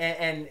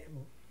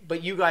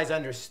 But you guys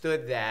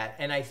understood that,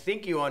 and I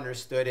think you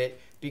understood it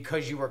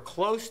because you were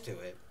close to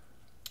it,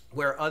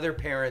 where other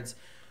parents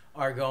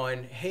are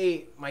going,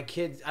 hey, my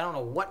kid's, I don't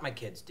know what my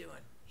kid's doing.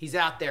 He's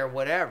out there,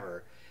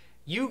 whatever.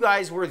 You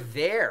guys were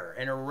there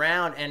and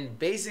around and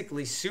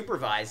basically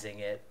supervising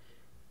it.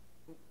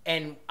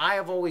 And I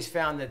have always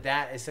found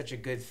that is such a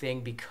good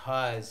thing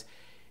because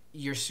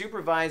you're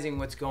supervising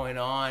what's going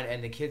on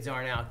and the kids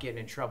aren't out getting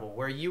in trouble.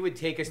 Where you would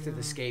take us to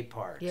the skate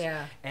parks.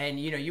 Yeah. And,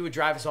 you would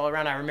drive us all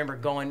around. I remember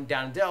going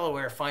down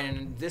Delaware,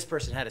 finding this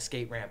person had a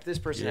skate ramp. This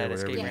person had a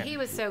skate ramp. Yeah, he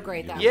was so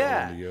great that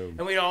way.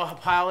 And we'd all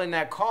pile in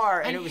that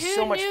car, and it was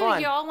so much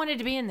fun. You all wanted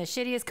to be in the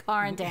shittiest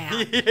car in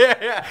town.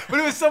 Yeah. But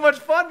it was so much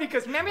fun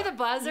because... Remember the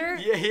buzzer?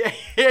 Yeah.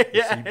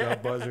 The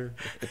seatbelt buzzer?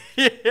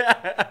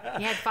 Yeah.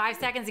 You had 5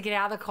 seconds to get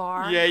out of the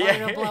car.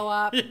 Yeah. To blow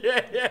up.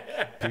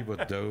 Yeah. People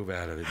dove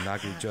out of it,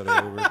 knocking each other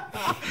over.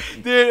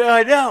 Dude,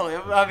 I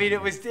know. I mean,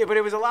 it was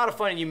a lot of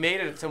fun, and you made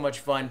it so much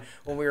fun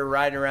when we were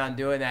riding around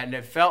doing that, and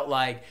it felt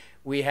like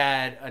we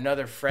had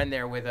another friend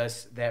there with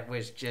us that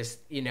was just,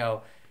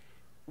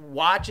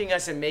 watching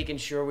us and making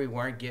sure we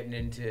weren't getting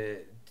into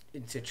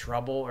into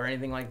trouble or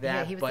anything like that.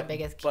 Yeah, he was the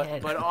biggest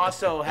kid. But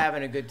also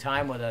having a good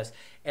time with us.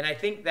 And I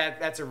think that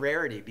that's a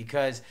rarity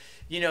because,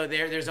 you know,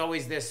 there's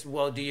always this,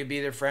 well, do you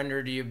be their friend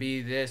or do you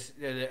be this,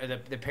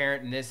 the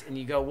parent and this? And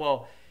you go,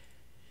 well,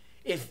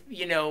 if,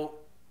 you know,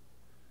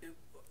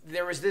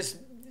 there was this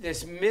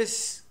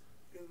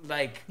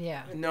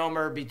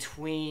misnomer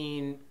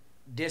between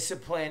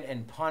discipline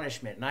and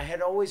punishment. And I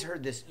had always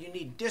heard this, you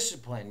need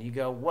discipline. You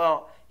go,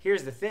 well,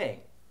 here's the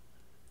thing.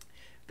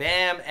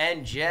 Bam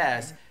and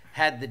Jess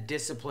had the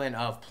discipline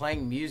of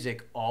playing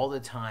music all the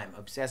time,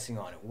 obsessing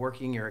on it,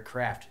 working your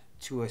craft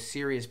to a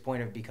serious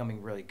point of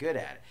becoming really good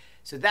at it.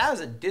 So that was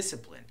a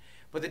discipline.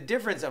 But the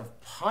difference of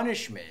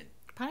punishment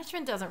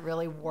doesn't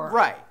really work.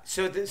 Right.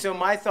 So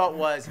my thought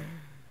was,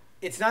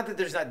 it's not that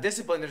there's not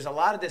discipline. There's a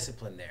lot of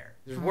discipline there.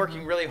 There's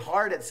working really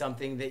hard at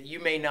something that you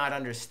may not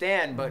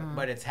understand,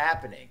 but it's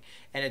happening.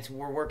 And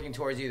we're working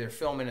towards either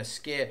filming a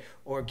skit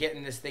or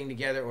getting this thing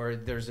together, or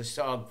there's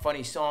a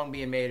funny song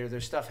being made, or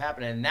there's stuff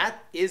happening. And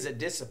that is a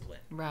discipline.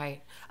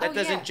 Right. That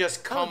doesn't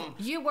just come...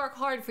 you work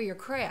hard for your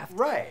craft.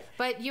 Right.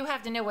 But you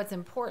have to know what's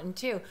important,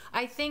 too.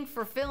 I think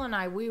for Phil and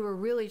I, we were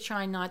really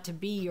trying not to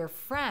be your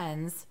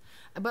friends,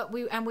 but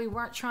we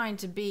weren't trying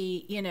to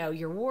be, you know,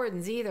 your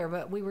wardens either,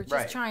 but we were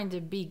just trying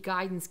to be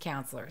guidance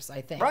counselors,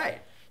 I think. Right.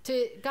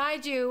 To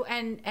guide you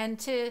and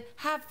to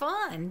have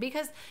fun,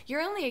 because you're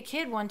only a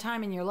kid one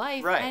time in your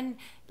life, and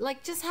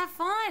like just have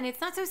fun.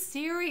 It's not so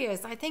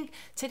serious. I think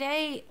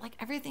today, like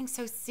everything's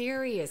so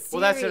serious.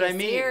 Well, that's what I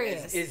mean.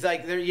 It's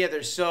like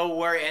they're so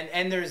worried,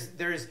 and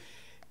there's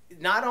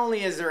not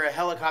only is there a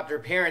helicopter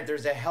parent,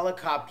 there's a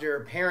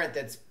helicopter parent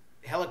that's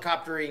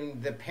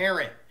helicoptering the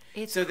parent.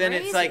 So then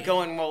it's like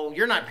going, well,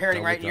 you're not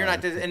parenting, right? You're not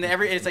this, and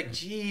it's like,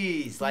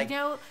 geez, like, you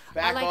know,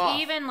 back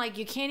off. Even like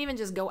you can't even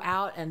just go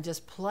out and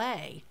just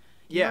play.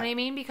 You know what I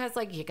mean? Because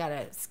like you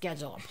gotta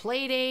schedule a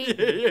play date.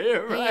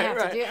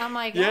 I'm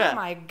like, oh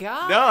my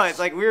god. No, it's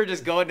like we were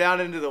just going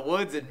down into the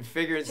woods and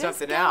figuring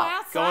something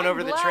out. Going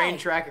over the train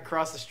track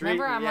across the street.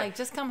 Remember, I'm like,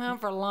 just come home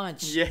for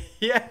lunch. Yeah,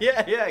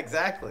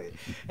 exactly.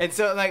 And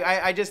so like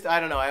I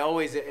don't know. I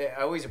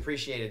always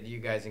appreciated you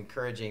guys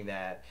encouraging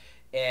that.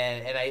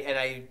 And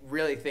I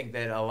really think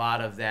that a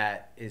lot of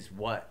that is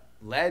what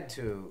led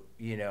to,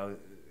 you know,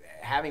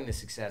 having the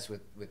success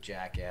with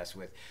Jackass,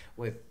 with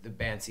the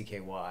band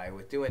CKY,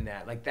 with doing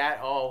that. Like that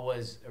all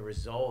was a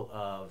result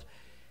of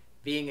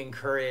being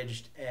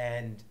encouraged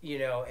and, you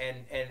know,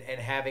 and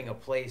having a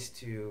place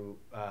to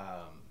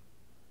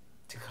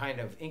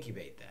kind of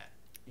incubate that.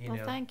 You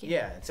know? Thank you.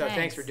 Yeah, so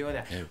thanks for doing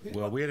that. Yeah,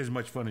 well, we had as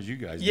much fun as you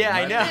guys did. Yeah,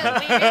 I know.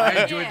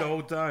 I enjoyed the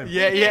whole time.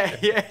 Yeah.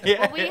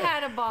 Well, we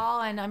had a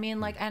ball, and I mean,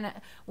 like, and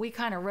we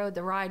kind of rode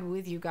the ride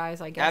with you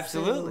guys, I guess.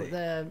 Absolutely.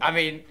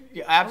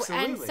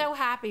 Absolutely. And so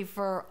happy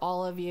for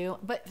all of you,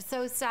 but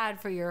so sad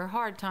for your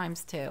hard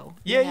times too.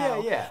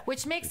 Yeah.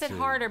 Which makes it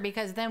harder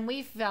because then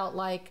we felt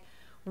like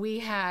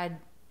we almost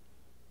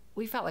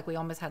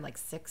had like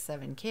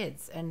 6-7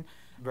 kids, and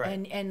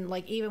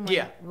like even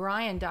when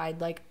Ryan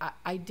died, like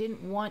I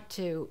didn't want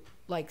to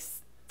like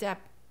step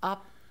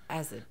up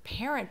as a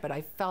parent, but I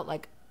felt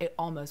like it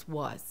almost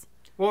was.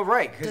 Well,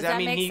 right,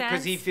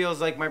 because he feels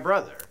like my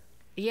brother.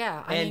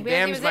 Yeah, and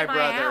Bam's my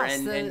brother,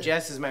 and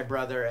Jess is my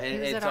brother,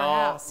 and it's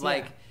all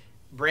like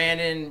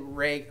Brandon,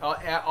 Ray,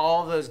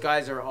 all those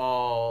guys are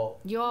all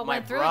you all my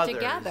went through brothers, it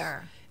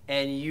together,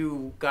 and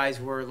you guys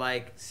were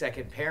like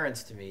second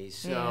parents to me,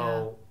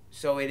 so.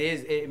 So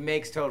it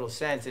makes total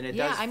sense, and it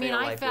does feel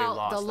like we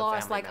lost the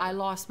loss, like member. I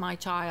lost my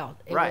child.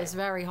 It was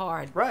very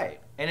hard. Right,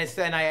 and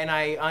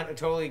I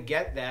totally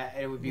get that.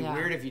 It would be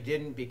weird if you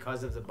didn't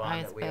because of the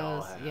bond that we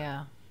all have.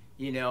 Yeah.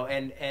 You know,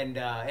 and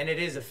it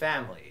is a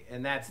family,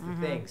 and that's the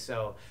thing.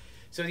 So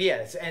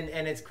yes,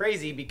 and it's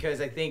crazy because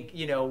I think,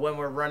 you know, when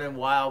we're running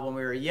wild when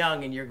we were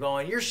young, and you're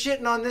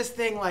shitting on this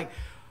thing like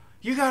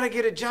you got to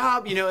get a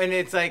job, you know, and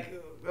it's like.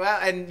 Well,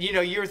 and you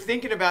know, you're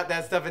thinking about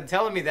that stuff and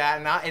telling me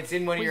that, and it's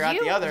in one ear out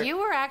the other. You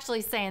were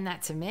actually saying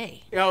that to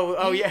me.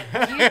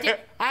 Yeah. You did,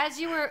 as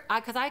you were,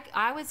 because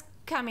I was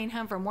coming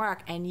home from work,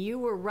 and you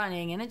were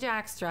running in a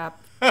jackstrap,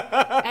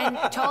 and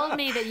told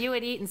me that you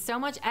had eaten so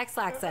much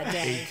X-Lax that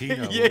day. 18 of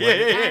them.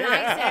 And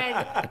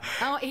I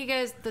said, he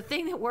goes, the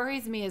thing that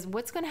worries me is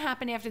what's going to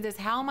happen after this?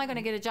 How am I going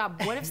to get a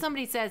job? What if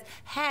somebody says,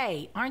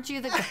 hey, aren't you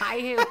the guy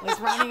who was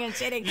running and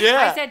shitting?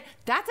 I said,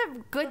 that's a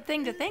good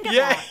thing to think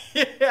about.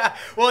 Yeah.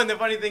 Well, and the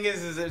funny thing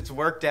is it's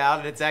worked out,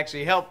 and it's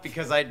actually helped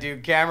because I do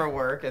camera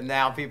work, and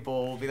now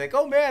people will be like,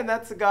 oh man,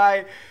 that's the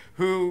guy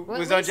who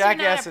was on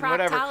Jackass and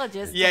whatever.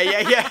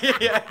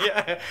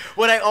 Yeah.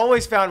 What I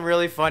always found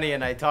really funny,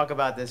 and I talk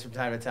about this from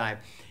time to time,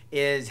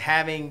 is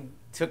having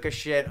took a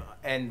shit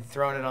and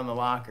thrown it on the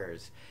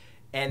lockers,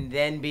 and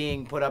then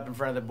being put up in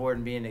front of the board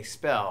and being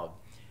expelled.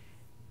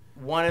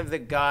 One of the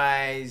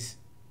guys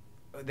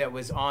that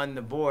was on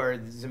the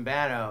board,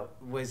 Zambano,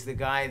 was the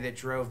guy that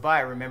drove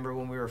by. Remember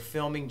when we were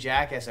filming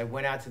Jackass, I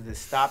went out to the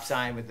stop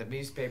sign with the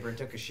newspaper and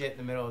took a shit in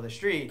the middle of the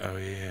street. Oh,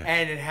 yeah.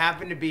 And it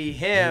happened to be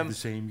him. The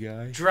same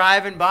guy?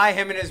 Driving by.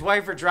 Him and his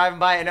wife were driving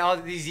by, and all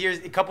these years,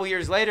 a couple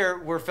years later,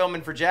 we're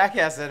filming for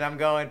Jackass, and I'm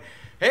going,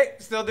 hey,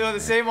 still doing the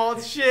same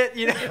old shit,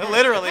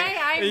 literally.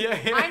 Hey,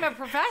 I'm a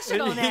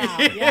professional now.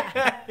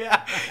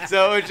 Yeah.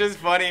 So it's just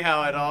funny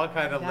how it all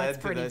kind of That's led to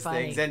pretty those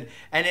funny. things.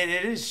 And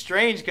it is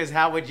strange because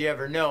how would you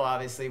ever know,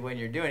 obviously, when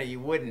you're doing it? You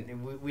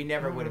wouldn't. We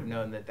never would have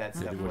known that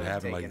stuff It would would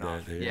have happen taken like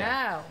off. that.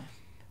 Yeah. No.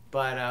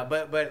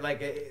 But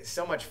like it's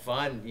so much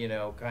fun,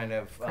 kind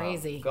of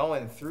Crazy.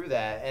 going through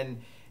that.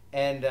 And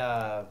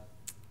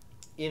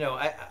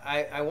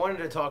I wanted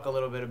to talk a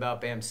little bit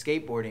about BAM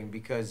skateboarding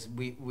because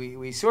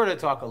we sort of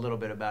talk a little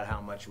bit about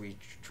how much we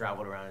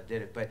traveled around and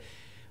did it.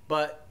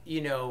 But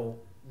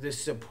the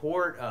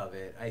support of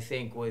it, I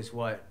think, was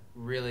what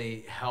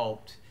really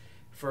helped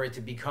for it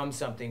to become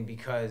something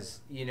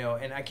because,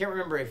 and I can't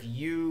remember if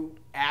you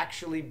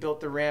actually built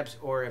the ramps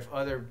or if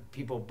other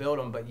people built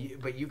them, but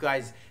you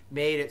guys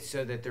made it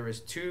so that there was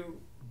 2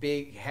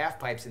 big half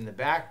pipes in the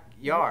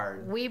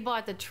backyard. We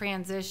bought the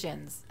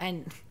transitions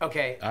and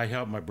Okay. I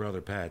helped my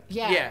brother Pat.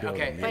 Yeah, build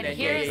okay. them. But My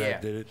here's brother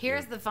Pat did it.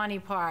 here's the funny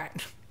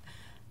part.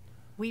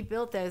 We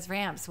built those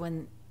ramps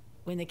when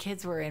the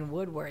kids were in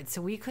Woodward,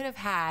 so we could have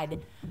had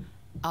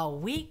a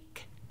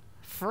week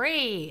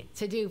free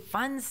to do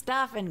fun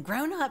stuff and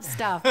grown-up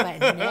stuff, but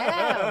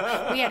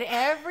no. We had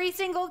every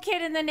single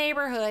kid in the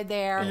neighborhood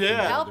there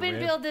helping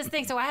build this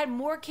thing. So I had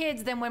more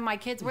kids than when my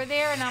kids were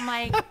there, and I'm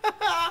like,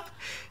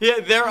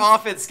 Yeah, they're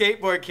off at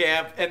skateboard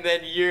camp, and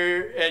then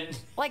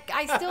like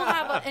I still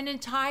have an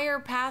entire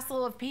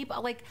passel of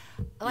people. Like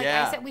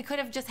Yeah. I said, we could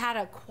have just had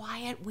a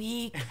quiet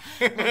week,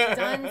 like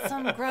done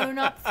some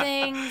grown-up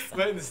things.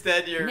 but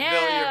instead you're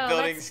No,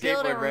 building let's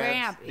build skateboard a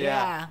ramps. ramp.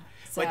 Yeah.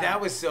 But So-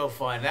 that was so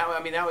fun.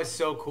 That was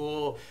so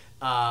cool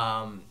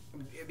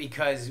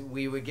because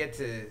we would get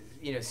to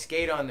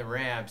skate on the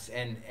ramps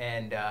and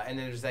then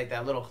there's like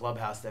that little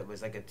clubhouse that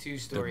was like a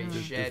 2-story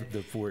shed.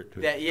 The fort.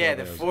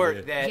 The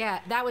fort.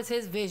 That was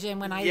his vision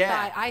when I Yeah.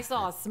 thought I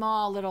saw a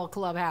small little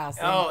clubhouse.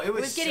 and Oh, it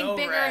was getting so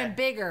bigger rad. and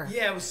bigger.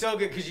 Yeah, it was so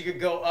good because you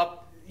could go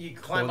up, you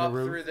climb On up the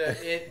roof. through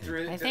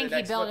through. I to think the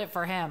he next built floor. it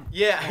for him.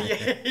 Yeah,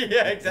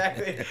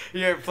 exactly.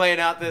 You're playing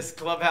out this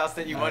clubhouse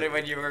that you wanted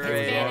when you were His a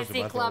fantasy Fantasy awesome. I thought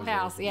it was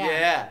clubhouse, awesome.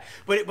 yeah.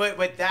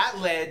 But that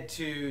led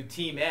to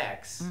Team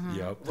X,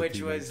 Yep, the which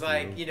Team was X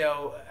like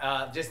deal.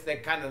 just the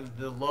kind of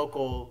the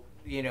local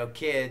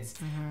kids.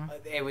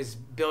 It was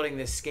building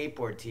this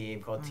skateboard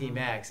team called Team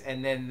X,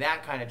 and then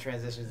that kind of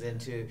transitions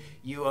into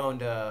you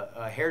owned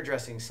a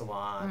hairdressing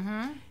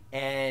salon.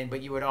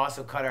 But you would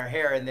also cut our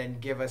hair and then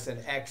give us an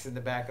X in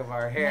the back of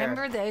our hair.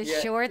 Remember those Yeah.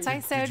 shorts I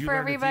Did sewed you for learn the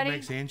everybody?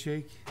 T-Max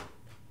handshake?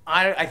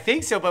 I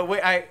think so, but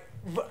wait, I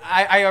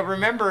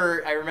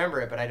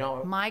remember it, but I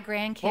don't. My What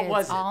grandkids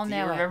was it? all Do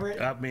know you remember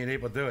it. it? Me and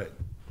April do it.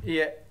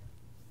 Yeah.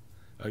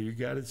 Oh, you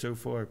got it so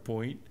far.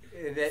 Point.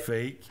 That-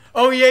 Fake.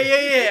 Oh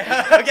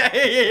yeah.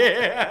 Okay,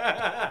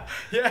 yeah.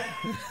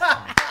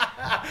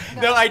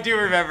 No, I do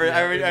remember. Yeah,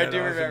 I isn't that do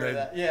awesome? remember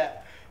That- that. Yeah,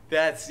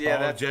 that's All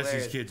that's Jesse's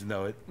hilarious. kids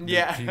know it.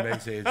 Yeah.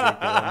 T-Max handshake. They all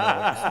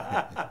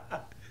know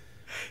it.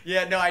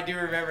 Yeah, no, I do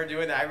remember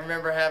doing that. I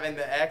remember having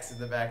the X in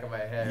the back of my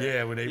head.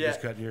 Yeah, when April's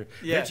cutting your.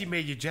 Yeah. Then she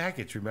made you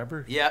jackets,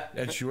 remember? Yeah.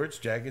 And shorts,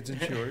 jackets,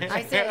 and shorts.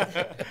 I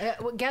said,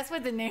 well, guess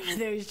what the name of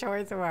those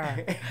shorts were?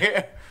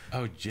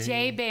 Oh,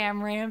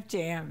 J-Bam Ramp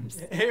Jams.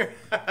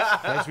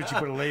 That's what you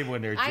put a label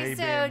in there. I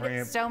J-Bam sewed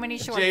Ramp. so many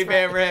shorts.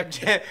 J-Bam for- Ramp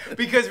Jam.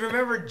 Because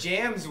remember,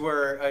 jams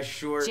were a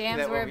short. Jams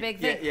that were a big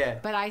thing. Yeah.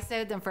 But I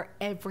sewed them for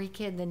every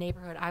kid in the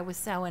neighborhood. I was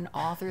sewing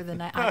all through the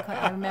night.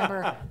 I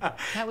remember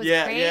that was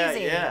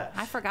crazy. Yeah.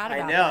 I forgot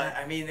about I know. that.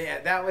 I mean,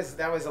 that was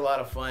a lot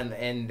of fun,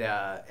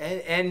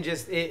 and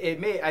just it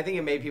made. I think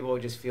it made people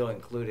just feel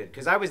included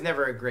because I was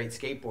never a great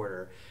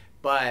skateboarder,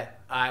 but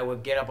I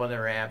would get up on the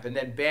ramp, and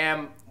then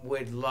Bam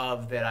would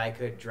love that I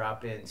could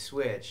drop in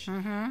switch,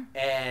 and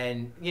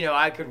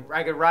I could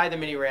ride the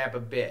mini ramp a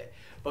bit.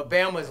 But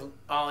Bam was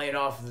ollieing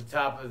off the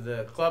top of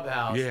the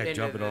clubhouse. Yeah, into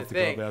jumping off the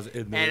thing. clubhouse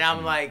in And there.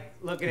 I'm like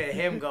looking at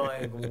him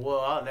going, well,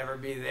 I'll never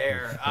be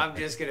there. I'm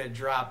just going to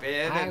drop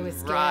in I and was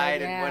scared,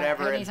 ride yeah. and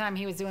whatever. And- Anytime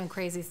he was doing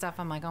crazy stuff,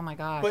 I'm like, oh my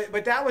gosh.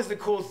 but that was the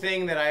cool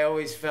thing that I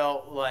always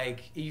felt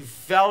like you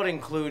felt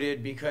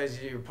included because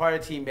you're part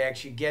of Team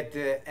X. You get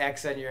the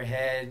X on your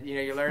head.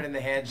 You're learning the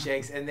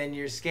handshakes, and then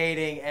you're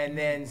skating, and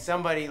then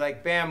somebody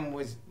like Bam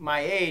was my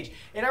age,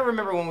 and I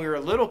remember when we were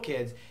little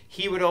kids,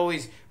 he would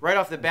always right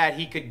off the bat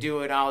he could do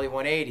an ollie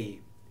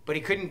 180, but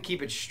he couldn't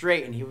keep it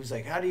straight, and he was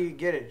like, "How do you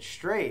get it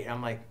straight?" And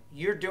I'm like,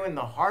 "You're doing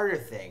the harder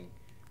thing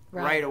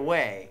right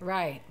away."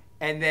 Right.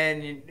 And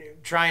then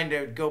trying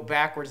to go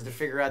backwards to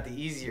figure out the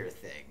easier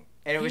thing.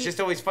 And it was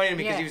just always funny to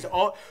me because he was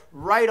all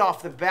right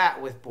off the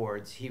bat with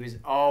boards. He was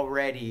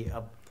already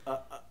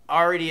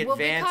advancing.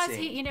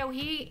 Because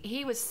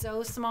he was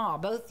so small.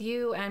 Both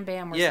you and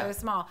Bam were so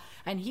small,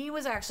 and he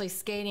was actually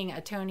skating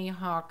a Tony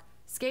Hawk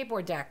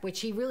skateboard deck, which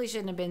he really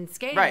shouldn't have been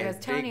skating Right,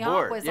 because big Tony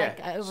Hawk board, was like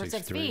over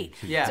 6 6'3". feet.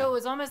 Yeah. So it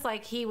was almost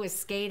like he was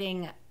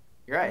skating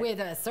Right. with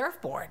a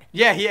surfboard.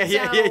 Yeah.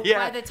 So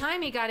by the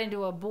time he got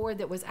into a board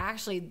that was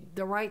actually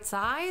the right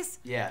size,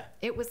 Yeah.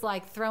 it was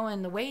like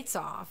throwing the weights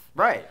off.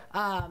 Right.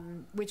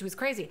 Which was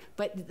crazy.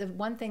 But the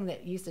one thing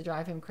that used to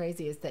drive him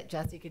crazy is that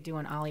Jesse could do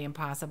an Ollie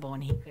Impossible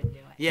and he couldn't do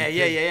it.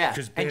 Yeah.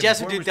 And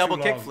Jess would do double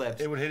kick flips.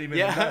 It would hit him in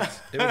the nuts.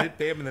 It would hit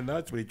Bam in the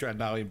nuts when he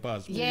tried Ollie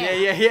Impossible.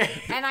 Yeah.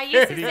 And I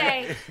used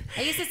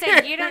to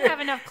say, you don't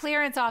have enough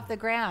clearance off the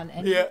ground.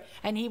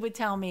 And he would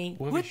tell me,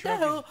 Well, what the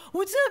hell?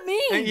 What's that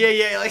mean?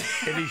 Yeah. Like,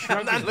 If he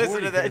shrunk I'm his not board, listening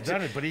he to could have that.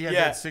 done it, but he had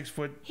that 6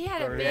 foot. He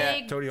had a or,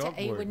 big, Tony Hawk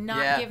he board. would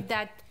not give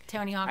that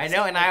Tony Hawk. I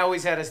know, and I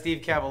always had a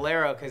Steve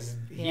Caballero because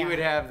he would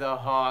have the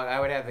Hawk. I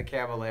would have the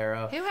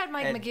Caballero. Who had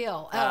Mike And,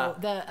 McGill?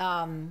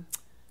 Timmy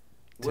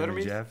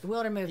Wildermuth. Jeff.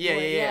 Wildermuth.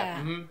 Yeah.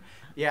 Mm-hmm.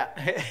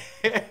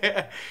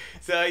 Yeah.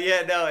 So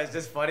no, it's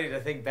just funny to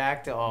think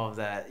back to all of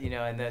that,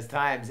 in those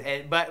times.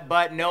 And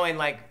but knowing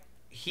like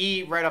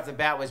he right off the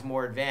bat was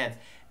more advanced,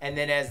 and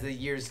then as the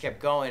years kept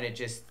going, it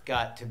just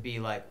got to be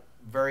like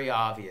very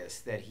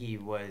obvious that he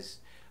was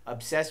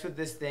obsessed with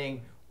this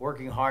thing,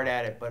 working hard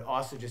at it, but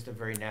also just a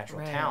very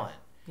natural talent.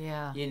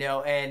 Yeah.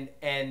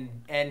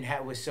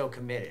 Was so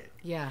committed.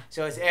 Yeah.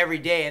 So it's every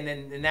day,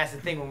 and that's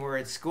the thing when we're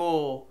at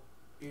school,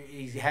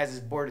 he has his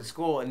board at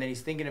school, and then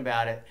he's thinking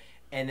about it.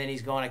 And then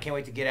he's going, I can't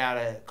wait to get out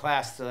of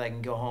class so I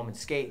can go home and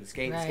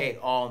skate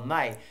all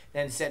night.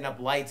 Then setting up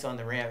lights on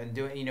the ramp and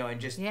doing, and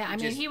just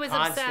he was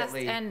obsessed,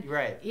 and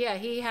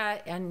he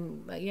had,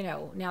 and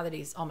now that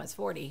he's almost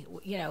 40,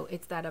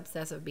 it's that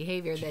obsessive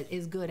behavior that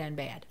is good and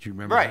bad. Do you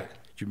remember?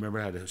 Do you remember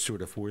how to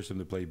sort of force him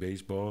to play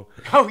baseball?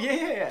 Oh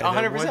yeah,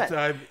 100%. One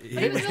time he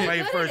was really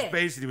playing good first at it.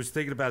 base and he was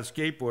thinking about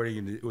skateboarding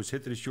and it was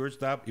hit to the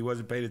shortstop. He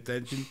wasn't paying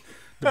attention.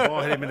 The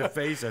ball hit him in the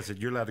face. I said,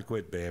 "You're allowed to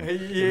quit, Bam.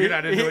 If you're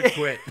not into it,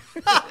 quit."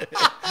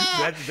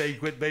 That's the day he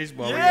quit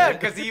baseball. Yeah,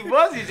 because he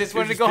just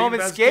wanted to go home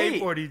and skate.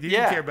 He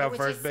didn't care about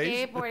first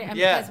base.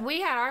 Because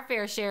we had our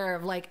fair share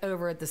of like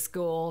over at the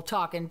school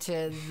talking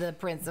to the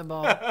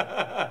principal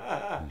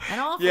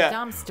and all the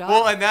dumb stuff.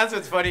 Well, and that's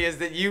what's funny is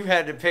that you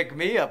had to pick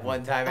me up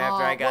one time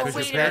after I got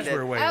suspended.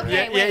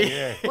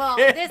 Okay, well,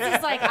 this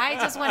is like I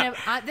just want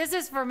to. This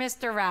is for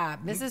Mr.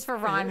 Rabb. This is for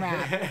Ron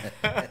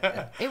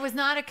Rabb. It was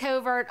not a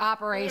covert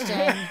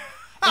operation.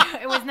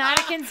 It was not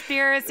a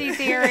conspiracy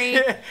theory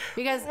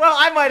because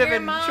I might have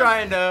been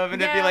trying to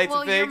manipulate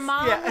some things. Your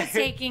mom was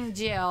taking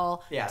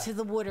Jill to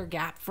the Water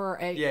Gap for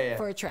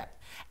a trip,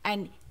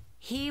 and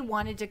he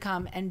wanted to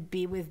come and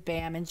be with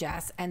Bam and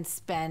Jess and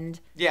spend.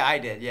 Yeah, I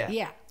did.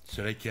 Yeah.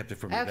 So they kept it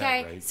from your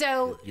dad, right?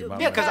 So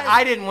because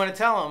I didn't want to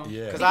tell him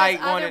because I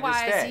wanted to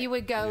stay. Otherwise, you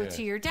would go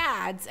to your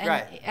dad's,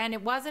 and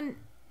it wasn't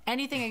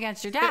anything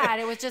against your dad.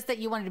 It was just that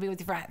you wanted to be with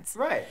your friends.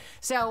 Right.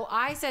 So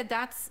I said,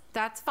 that's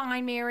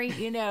fine, Mary.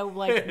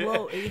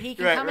 Well, he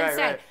can come and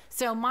stay. Right.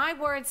 So my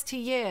words to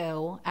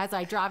you, as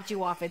I dropped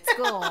you off at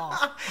school,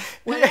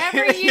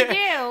 whatever you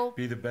do,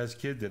 be the best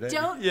kid today.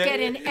 Don't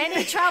get in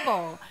any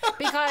trouble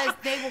because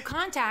they will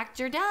contact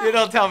your dad. You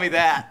don't tell me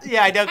that.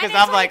 Yeah, I know, because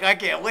I'm like, I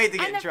can't wait to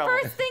get in trouble. And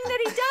the first thing that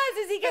he does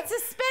is he gets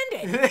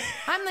suspended.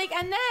 I'm like,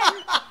 and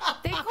then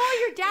they call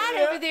your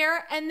dad over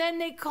there, and then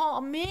they call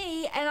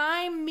me, and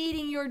I'm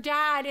meeting your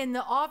dad in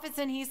the office,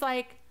 and he's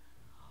like,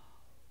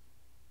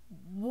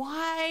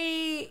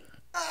 why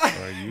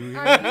are you here?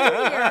 And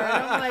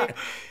I'm like,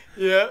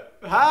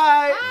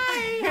 Hi,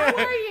 how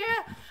are you?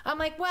 I'm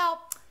like,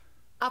 well,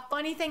 a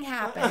funny thing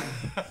happened.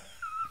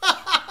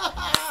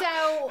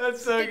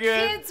 That's so the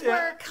good. Kids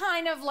were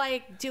kind of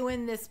like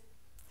doing this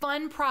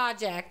fun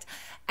project,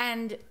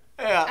 and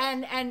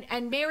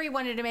Mary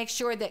wanted to make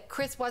sure that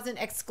Chris wasn't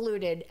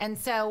excluded, and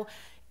so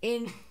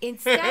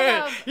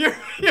instead of you're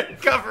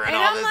covering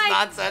all this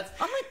nonsense.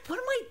 I'm like, what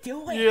am I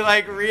doing? You're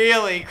like,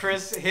 really?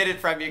 Chris hid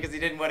it from you because he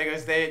didn't want to go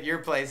stay at your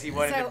place. He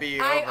wanted to be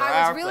over our place.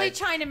 I was really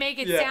trying to make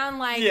it sound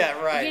like,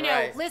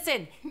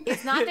 listen,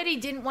 it's not that he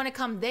didn't want to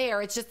come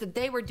there. It's just that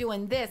they were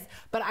doing this.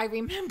 But I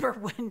remember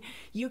when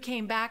you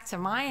came back to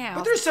my house.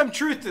 But there's some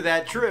truth to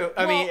that. True.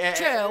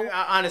 True.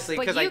 Honestly,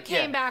 because you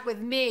came back with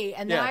me,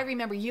 and then I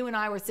remember you and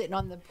I were sitting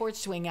on the porch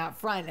swing out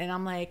front, and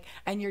I'm like,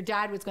 and your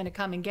dad was going to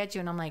come and get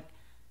you, and I'm like,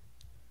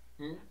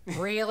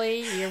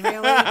 really? You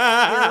really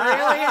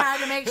had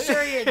to make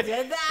sure you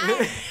did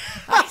that?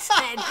 I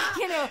said,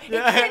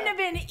 it couldn't have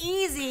been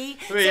easy.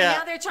 So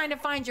now they're trying to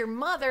find your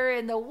mother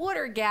in the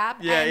Water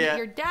Gap, and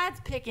your dad's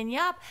picking you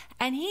up,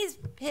 and he's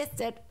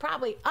pissed at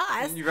probably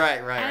us.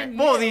 Right.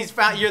 Well,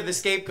 you're the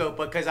scapegoat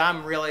because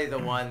I'm really the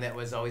one that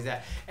was always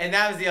that. And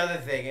that was the other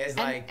thing is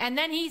and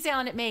then he's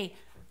yelling at me,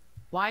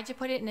 why'd you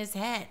put it in his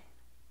head?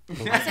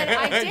 I said,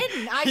 I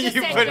didn't. I just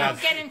said, don't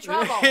get in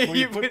trouble. When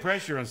you put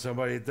pressure on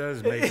somebody, it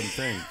does make them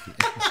think.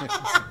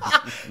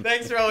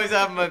 Thanks for always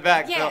having my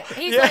back. Yeah,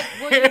 he's like,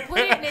 well, you put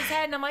it in his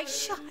head, and I'm like,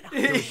 shut up.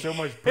 There was so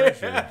much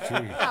pressure.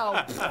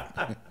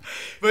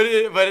 But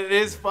it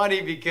is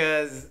funny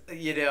because,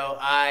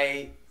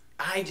 I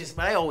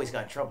always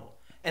got in trouble.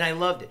 And I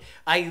loved it.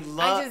 I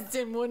just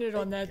didn't want it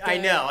on that day. I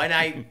know, and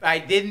I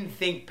didn't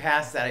think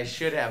past that. I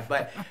should have.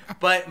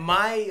 But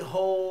my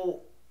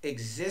whole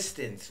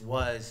existence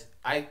was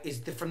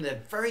from the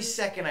very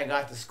second I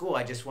got to school,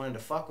 I just wanted to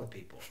fuck with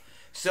people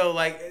So,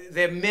 like,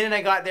 the minute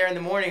I got there in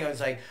the morning, I was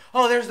like,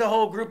 oh, there's the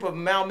whole group of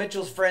Mal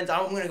Mitchell's friends.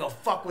 I'm going to go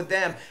fuck with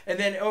them. And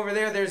then over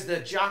there's the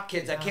jock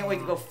kids. I can't wait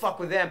to go fuck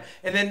with them.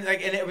 And then,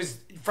 like, and it was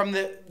from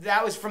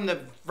the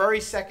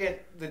very second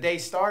the day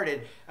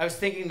started. I was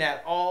thinking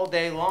that all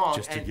day long.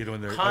 Just to get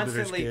on their,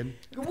 constantly, under their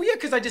skin? Well, yeah,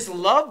 because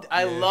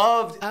I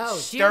loved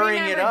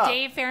stirring it up.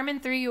 Dave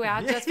Fairman threw you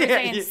out just for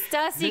saying,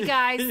 Stussy,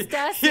 guys,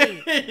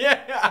 Stussy.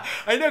 Yeah,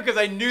 I know, because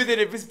I knew that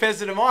it was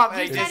pissing him off. And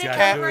You I said just it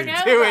kept over and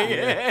over. doing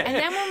it. And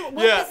then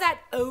what was that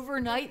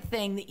overnight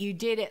thing that you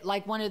did at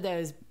like one of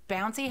those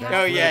bouncy houses?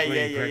 Oh,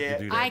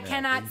 yeah. I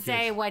cannot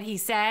say what he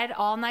said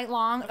all night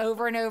long,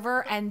 over and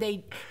over, and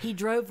he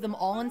drove them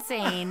all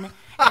insane.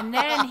 And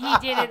then he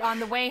did it on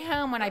the way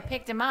home when I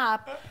picked him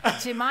up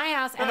to my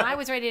house, and I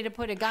was ready to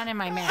put a gun in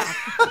my mouth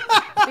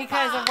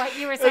because of what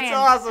you were saying.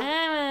 That's awesome.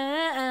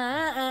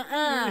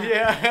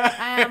 Yeah.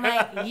 I'm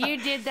like, you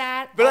did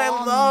that but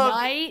all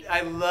night?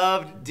 I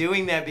loved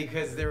doing that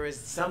because there was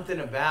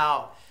something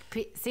about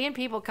seeing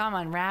people come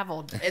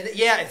unraveled.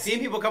 And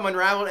seeing people come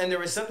unraveled, and there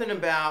was something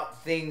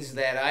about things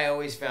that I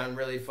always found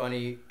really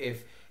funny.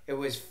 If it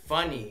was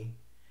funny,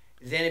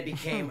 then it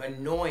became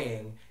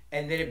annoying,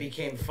 and then it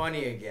became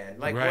funny again.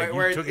 Like right.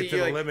 where you took it to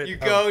the limit. You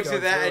go to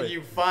that and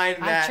you find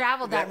that. I've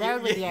traveled that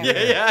road with you.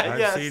 Yeah.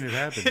 I've seen it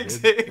happen.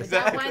 Exactly.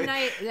 That one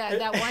night,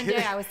 that one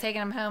day, I was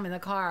taking him home in the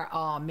car.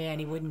 Oh man,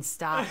 he wouldn't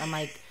stop. I'm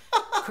like,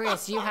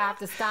 Chris, you have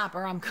to stop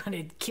or I'm going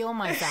to kill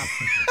myself.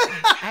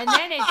 And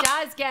then it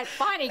does get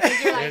funny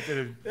because you're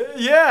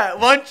like...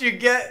 once you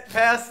get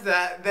past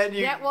that, then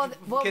you well,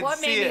 can what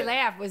see made me it.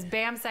 laugh was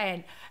Bam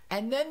saying,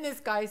 and then this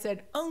guy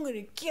said, I'm going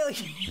to kill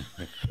you.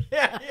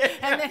 Yeah.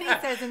 And then he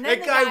says, and then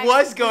that guy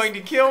was going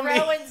to kill me.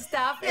 Throwing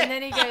stuff, and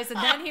then he goes, and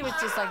then he was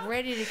just like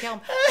ready to kill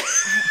him.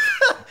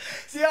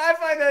 See, I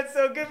find that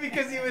so good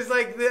because he was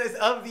like this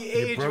of the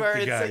age where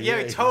it's like,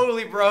 he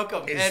totally broke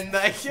him, and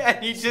like,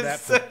 he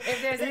just.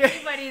 If there's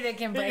anybody that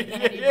can break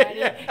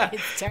anybody,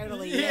 it's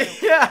totally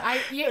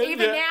you.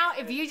 Even now,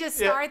 if you just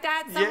start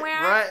that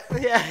somewhere,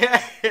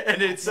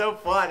 and it's so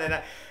fun,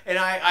 and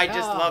I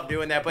just love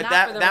doing that. But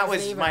that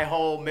was my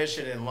whole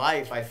mission in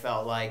life. I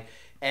felt like,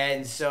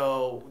 and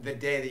so the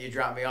day that you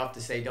dropped me off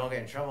to say don't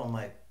get in trouble, I'm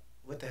like,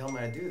 what the hell am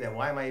I gonna do then?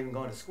 Why am I even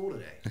going to school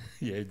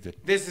today?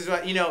 This is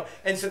what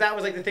and so that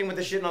was like the thing with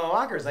the shitting on the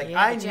lockers. Like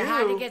I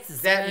knew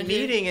that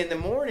meeting in the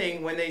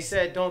morning when they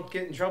said don't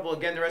get in trouble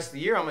again the rest of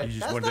the year. I'm like, you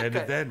just wanted to end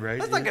it then, right?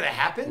 That's not gonna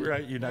happen.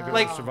 Right, you're not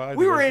gonna survive.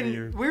 We were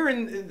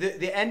in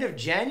the end of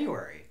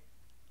January.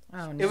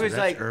 Oh, no. It was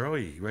like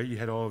early, right? You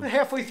had all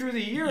halfway through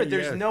the year.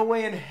 There's no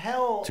way in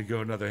hell to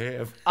go another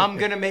half. I'm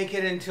gonna make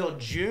it until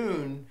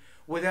June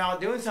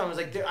without doing something. I was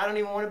like, dude, I don't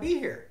even want to be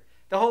here.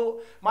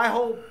 My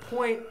whole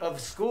point of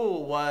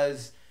school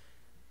was,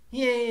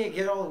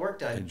 get all the work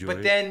done. Enjoy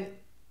it. Then,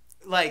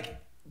 like,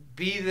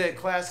 be the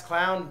class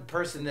clown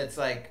person that's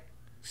like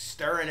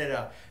stirring it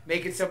up,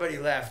 making somebody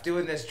laugh,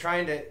 doing this,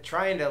 trying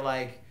to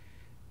like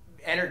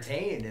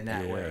entertain in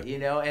that way,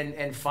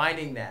 and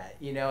finding that,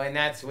 and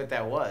that's what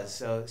that was.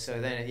 So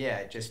then,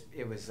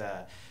 it was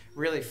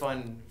really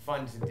fun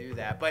to do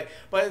that.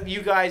 But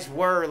you guys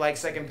were like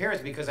second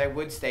parents because I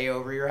would stay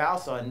over your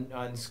house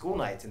on school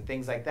nights and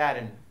things like that,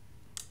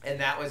 and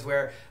that was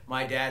where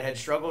my dad had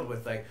struggled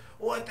with, like,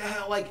 what the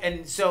hell, like,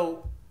 and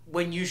so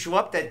when you show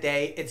up that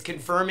day, it's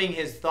confirming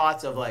his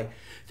thoughts of like,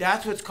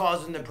 that's what's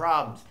causing the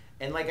problems.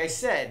 And like I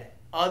said,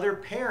 other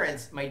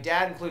parents, my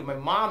dad included, my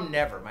mom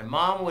never. My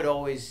mom would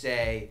always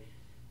say,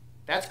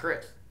 that's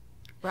Chris.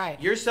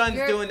 Right. Your son's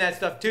doing that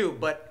stuff too,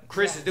 but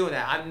Chris is doing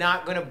that. I'm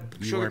not going to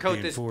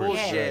sugarcoat this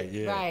bullshit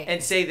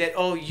and say that,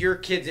 oh, your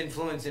kid's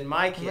influencing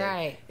my kid.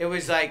 Right. It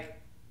was like,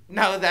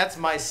 no, that's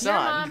my son.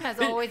 Your mom has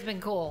always been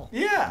cool.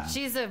 Yeah.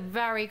 She's a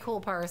very cool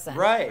person.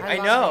 Right. I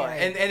know.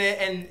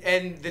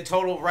 And the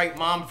total right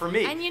mom for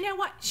me. And you know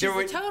what? She's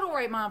the total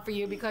right mom for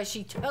you because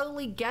she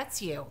totally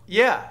gets you.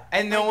 Yeah.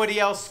 And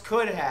nobody else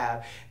could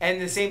have. And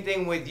the same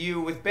thing with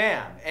you with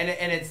Bam. And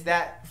it's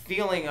that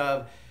feeling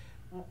of,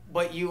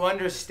 but you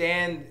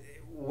understand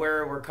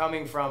where we're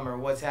coming from or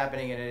what's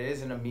happening, and it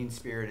isn't a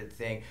mean-spirited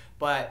thing.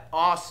 But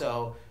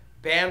also,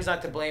 Bam's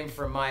not to blame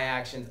for my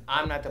actions.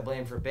 I'm not to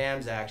blame for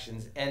Bam's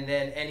actions. And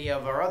then any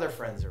of our other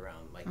friends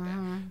around like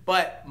that.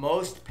 But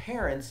most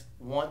parents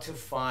want to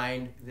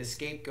find the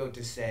scapegoat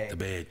to say, the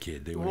bad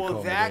kid.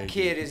 Well, that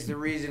kid is the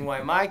reason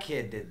why my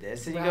kid did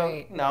this. And you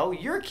go, no,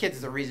 your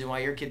kid's the reason why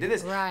your kid did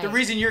this. Right. The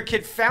reason your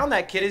kid found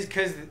that kid is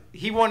because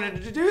he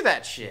wanted to do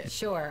that shit.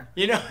 Sure.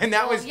 And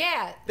that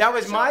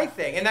was my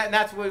thing. And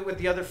that's with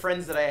the other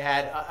friends that I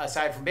had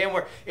aside from Bam,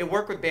 where it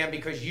worked with Bam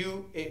because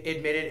you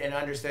admitted and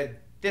understood,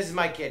 this is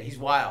my kid. He's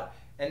wild.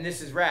 And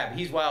this is Rab.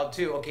 He's wild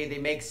too. Okay, they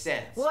make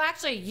sense. Well,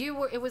 actually,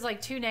 it was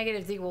like two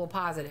negatives equal a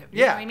positive.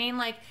 You know what I mean?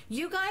 Like,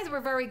 you guys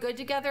were very good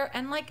together.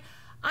 And like,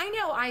 I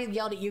know I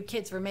yelled at you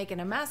kids for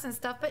making a mess and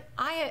stuff, but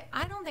I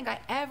don't think I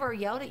ever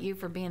yelled at you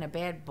for being a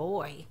bad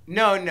boy.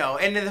 No.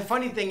 And the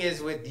funny thing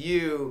is with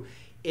you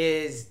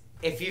is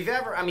if you've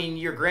ever,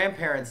 you're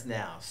grandparents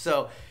now.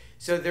 So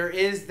there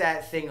is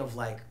that thing of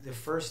like the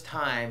first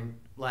time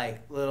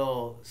like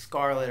little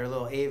Scarlett or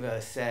little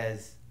Ava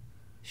says,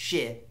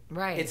 shit.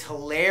 Right. It's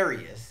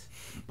hilarious,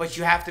 but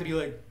you have to be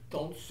like,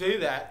 don't say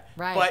that.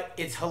 Right. But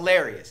it's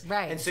hilarious.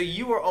 Right. And so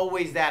you were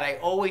always that. I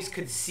always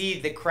could see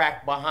the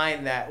crack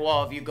behind that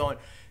wall of you going,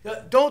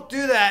 don't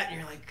do that. And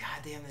you're like, God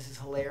damn, this is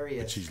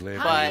hilarious. But she's laughing.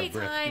 How many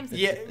times?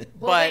 Yeah, Well,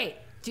 but wait.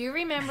 Do you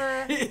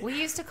remember we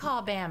used to call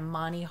a band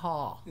Money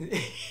Hall? yeah,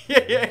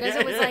 Because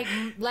it was like,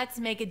 let's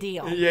make a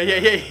deal.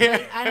 Yeah.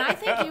 And I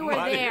think you were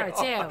Money there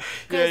Hall. too.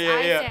 Because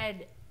Yeah.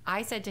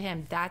 I said to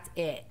him, that's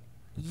it.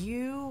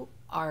 You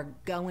are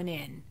going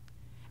in.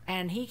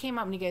 And he came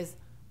up and he goes,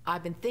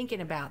 I've been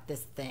thinking about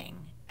this thing.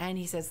 And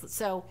he says,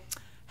 so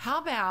how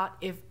about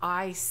if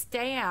I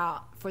stay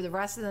out for the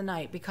rest of the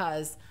night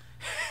because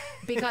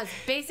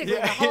basically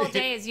the whole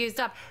day is used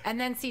up, and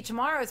then see,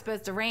 tomorrow is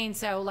supposed to rain,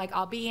 so like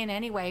I'll be in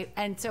anyway,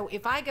 and so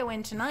if I go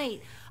in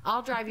tonight,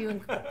 I'll drive you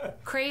in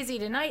crazy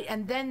tonight,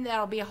 and then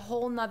that'll be a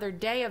whole nother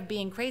day of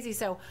being crazy.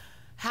 So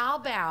how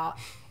about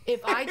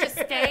if I just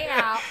stay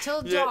out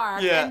till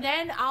dark, and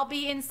then I'll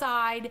be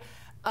inside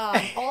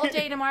all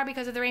day tomorrow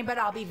because of the rain, but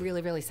I'll be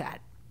really, really sad.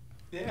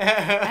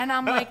 And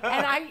I'm like,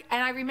 and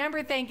I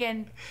remember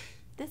thinking,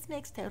 this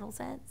makes total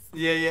sense.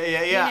 Yeah.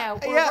 You know,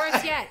 or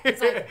worse yet, it's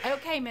like,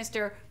 okay,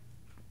 mister,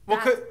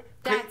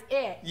 that's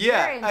it.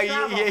 Yeah, You're in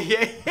trouble.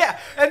 yeah.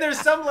 And there's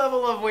some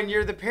level of when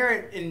you're the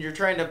parent and you're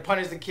trying to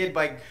punish the kid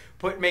by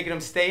making him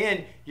stay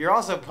in, you're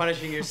also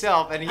punishing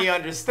yourself, and he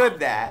understood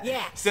that.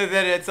 Yeah. So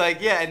then it's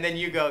like, and then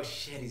you go,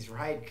 shit, he's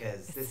right,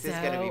 because this is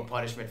going to be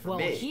punishment for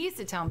me. Well, he used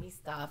to tell me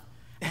stuff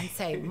and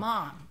say,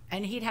 Mom,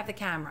 and he'd have the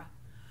camera.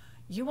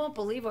 You won't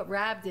believe what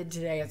Rab did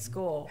today at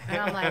school. And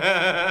I'm like,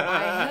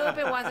 I hope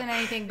it wasn't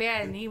anything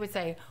bad. And he would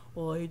say,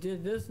 well, he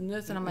did this and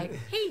this. And I'm like,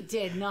 he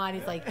did not.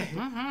 He's like,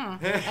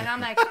 And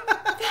I'm like,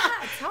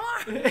 that's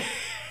hard.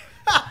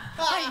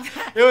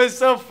 It was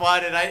so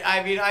fun. And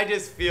I mean, I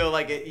just feel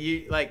like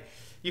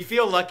you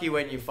feel lucky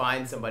when you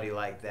find somebody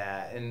like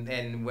that.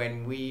 And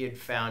when we had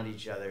found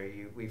each other,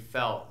 we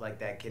felt like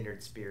that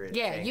kindred spirit.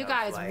 Yeah, you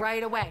guys like,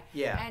 right away.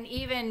 Yeah. And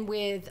even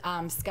with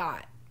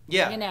Scott.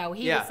 Yeah. You know,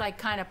 he was like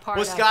kind of part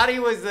of. Well, Scotty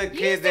was the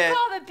kid that.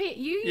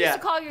 You used to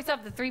call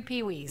yourself the 3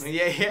 Pee-wees.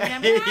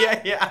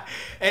 Yeah.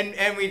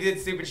 And we did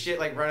stupid shit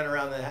like running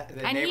around the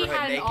neighborhood naked. And he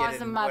had an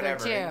awesome mother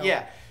whatever. too.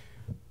 Yeah.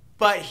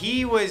 But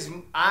he was,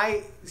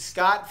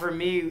 Scott for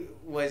me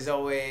was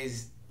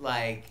always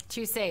like.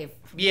 Too safe.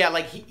 Yeah,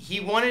 like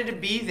he wanted to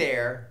be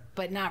there.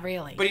 But not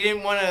really. But he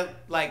didn't want to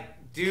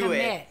like do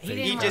Commit. it.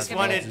 He just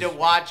wanted to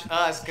watch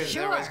us because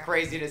there was Sure.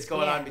 craziness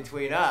going on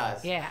between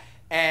us. Yeah.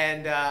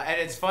 And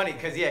it's funny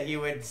because he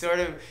would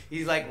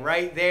he's like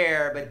right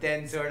there, but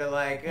then sort of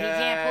like he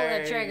can't pull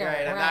the trigger.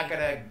 Right, I'm not Right.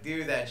 gonna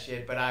do that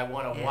shit, but I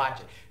want to watch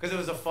it because it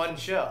was a fun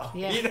show.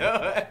 Yeah. You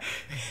know.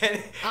 But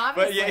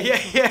Obviously.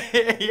 yeah.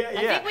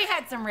 I think we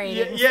had some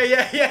ratings.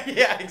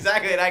 Yeah.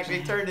 Exactly. It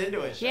actually turned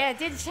into a show. Yeah, it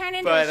did turn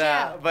into a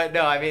show. But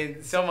no, I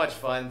mean, so much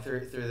fun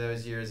through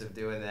those years of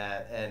doing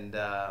that, and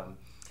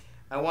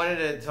I wanted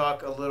to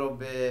talk a little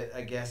bit,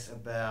 I guess,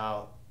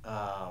 about.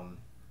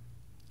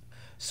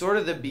 Sort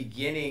of the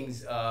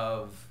beginnings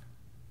of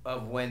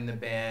when the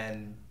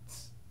band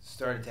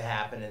started to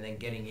happen, and then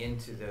getting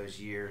into those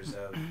years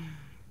of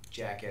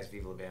Jackass,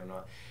 Viva La Bam, and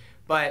all.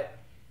 But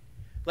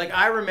like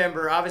I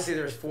remember, obviously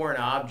there was Foreign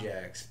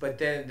Objects, but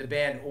then the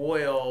band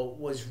Oil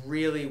was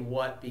really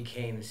what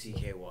became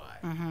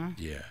CKY.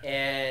 Yeah.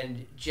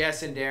 And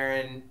Jess and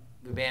Darren,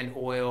 the band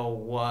Oil,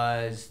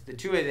 was the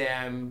two of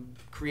them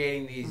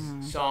creating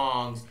these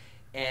songs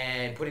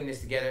and putting this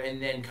together, and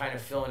then kind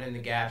of filling in the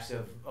gaps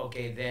of,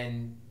 okay,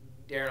 then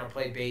Darren will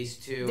play bass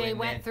too. They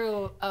went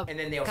through and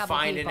then they'll couple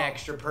find people. an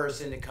extra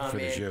person to come For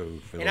the in. show,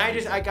 for the And I live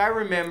just, show. like, I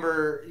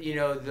remember, you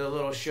know, the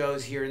little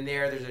shows here and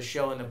there. There's a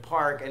show in the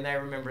park, and I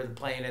remember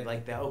playing at,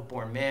 like, the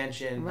Oakbourne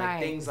Mansion, Right.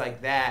 like, things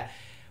like that.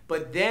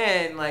 But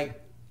then, like,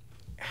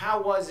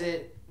 how was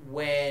it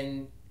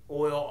when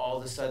Oil all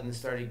of a sudden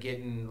started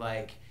getting,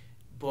 like,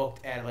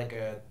 booked at, like,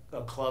 a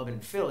club in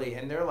Philly,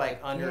 and they're,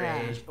 like,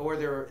 underage, or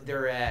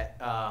they're at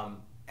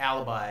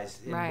Alibis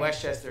in Right.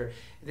 Westchester.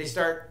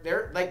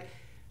 They're, like,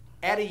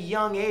 at a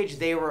young age,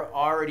 they were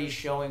already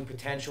showing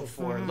potential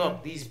for,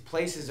 look, these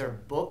places are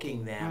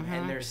booking them,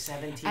 and they're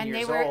 17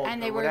 years old,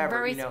 and they or were whatever,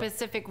 very you know.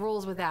 specific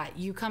rules with that.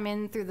 You come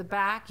in through the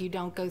back, you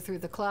don't go through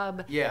the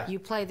club. Yeah. You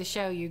play the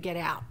show, you get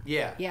out.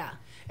 Yeah. Yeah.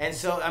 And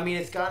so, I mean,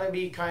 it's got to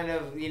be kind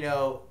of, you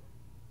know,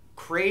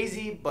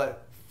 crazy,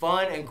 but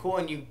fun and cool,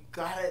 and you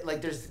gotta,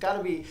 like, there's got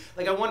to be,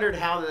 like, I wondered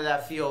how did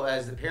that feel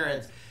as the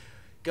parents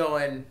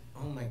going,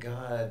 oh my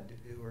God,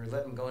 we're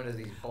letting them go into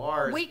these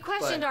bars. We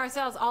questioned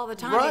ourselves all the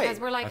time Right. because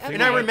we're like, I think okay.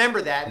 And I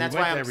remember that, and We that's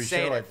went why to I'm every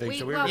saying show, I it. think,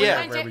 so we well, were we there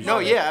went for to- every No, show.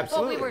 yeah, Well,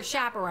 absolutely. we were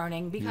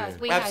chaperoning because Yeah.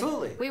 we had,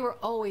 Absolutely. we were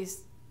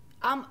always,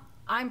 I'm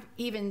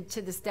even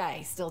to this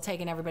day still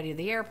taking everybody to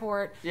the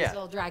airport, Yeah.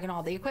 still dragging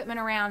all the equipment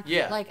around.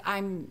 Yeah. Like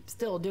I'm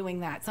still doing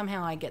that.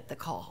 Somehow I get the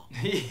call.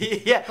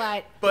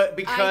 Yeah, But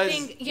because I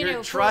think, you you're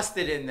know,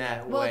 trusted in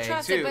that Well, way,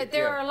 trusted, too. but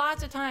there Yeah. are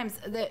lots of times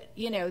that,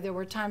 you know, there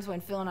were times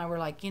when Phil and I were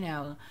like, you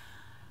know,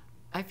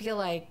 I feel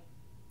like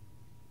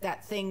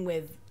that thing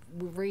with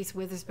Reese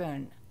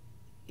Witherspoon,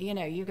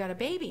 you got a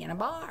baby in a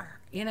bar.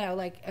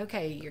 Like,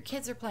 okay, your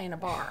kids are playing a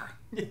bar.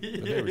 But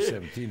they were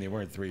 17. They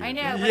weren't 3. I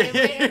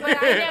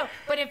know,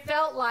 but it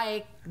felt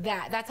like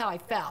that. That's how I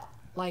felt.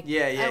 Like,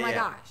 oh my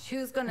gosh,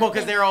 who's going to... Well,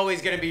 because they're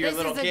always going to be your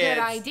little kids. This is a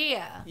good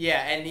idea.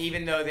 Yeah, and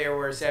even though they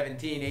were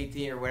 17,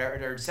 18, or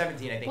whatever, or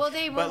 17, I think. Well,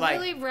 they were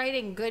really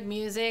writing good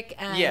music,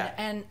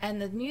 and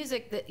the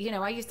music that,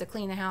 I used to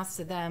clean the house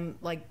to them,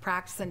 like,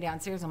 practicing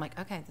downstairs. I'm like,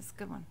 okay, this is a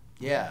good one.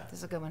 Yeah. This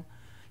is a good one.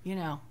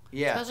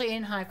 Yeah. Especially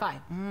in High Five.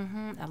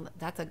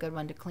 That's a good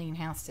one to clean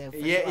house to.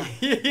 Yeah.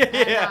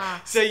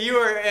 And, so you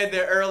were in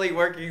the early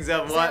workings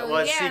of what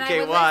was CKY. And I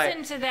would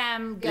listen to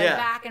them go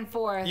back and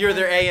forth. You were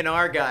their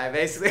A&R guy,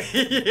 basically.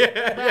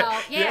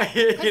 Well, because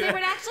they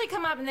would actually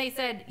come up and they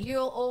said,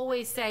 "You'll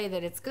always say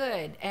that it's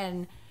good."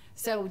 And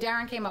so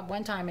Darren came up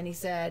one time and he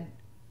said,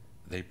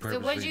 "They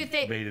purposely so what'd you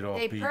think? made it all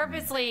They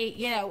purposely,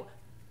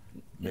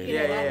 made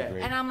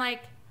it and I'm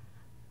like,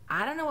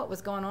 I don't know what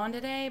was going on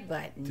today,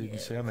 but didn't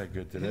sound that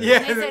good today. Yeah.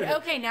 And they said,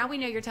 okay, now we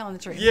know you're telling the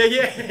truth. Yeah.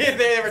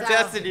 They were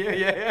testing you.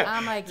 Yeah.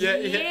 I'm like,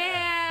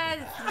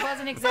 it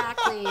wasn't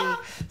exactly.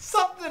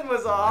 Something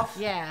was off.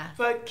 Yeah.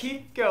 But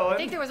keep going. I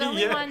think there was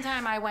only one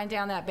time I went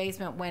down that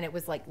basement when it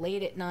was like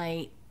late at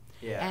night.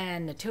 Yeah.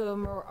 And the two of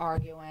them were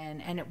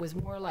arguing, and it was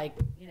more like,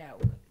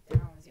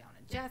 Darren was yelling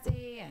at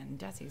Jesse, and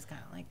Jesse was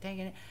kind of like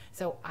taking it.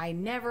 So I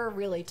never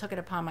really took it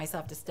upon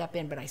myself to step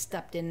in, but I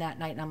stepped in that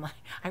night, and I'm like,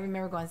 I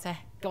remember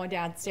going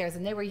downstairs,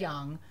 and they were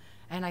young,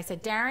 and I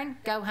said, Darren,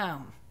 go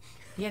home.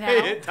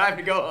 Time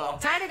to go home.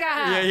 Time to go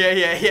home.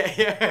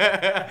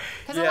 Yeah.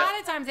 Because a lot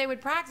of times they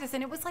would practice,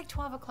 and it was like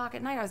 12 o'clock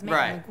at night. I was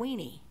making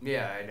linguine.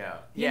 Yeah, I know.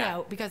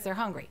 Because they're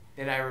hungry.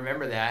 And I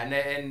remember that,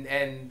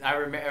 and I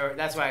remember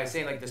that's why I was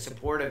saying like the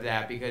support of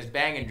that, because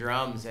banging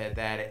drums at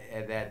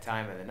that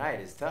time of the night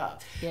is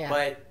tough.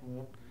 Yeah.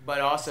 But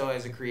also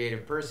as a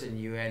creative person,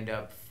 you end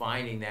up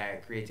finding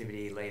that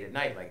creativity late at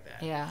night like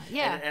that. Yeah.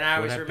 And I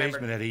always that remember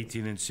basement had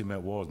 18-inch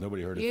cement walls.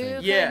 Nobody heard a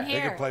thing.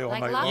 They could play all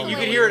night long. You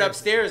could hear it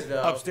upstairs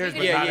though. Upstairs,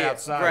 but not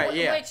outside. Right.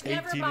 Yeah. Which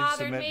never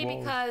bothered me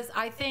because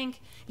I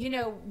think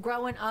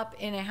growing up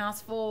in a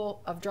house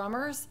full of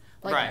drummers,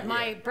 like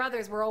my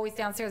brothers were always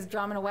downstairs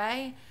drumming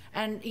away,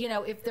 and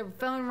if the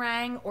phone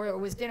rang or it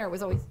was dinner, it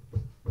was always.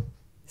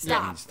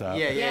 Stop.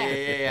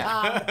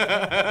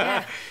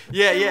 Yeah.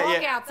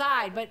 Walk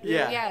outside, but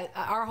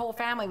our whole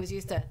family was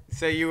used to.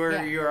 So you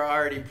were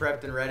already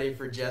prepped and ready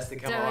for Jess to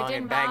come along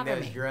and bang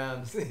those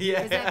drums.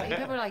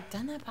 People were like,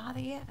 "Doesn't that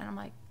bother you?" And I'm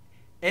like.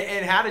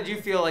 And how did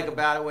you feel like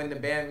about it when the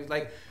band was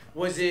like?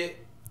 Was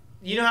it,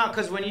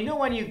 because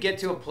when you get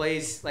to a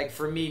place like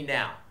for me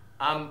now,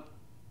 I'm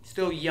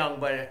still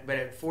young, but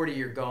at 40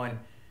 you're going,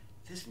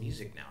 this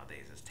music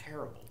nowadays is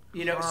terrible.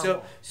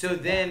 So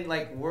then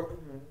like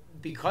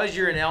because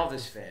you're an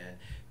Elvis fan,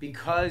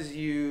 because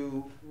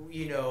you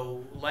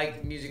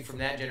like music from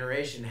that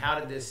generation, how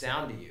did this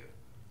sound to you?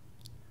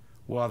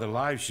 Well, the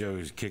live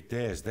shows kicked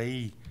ass.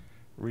 They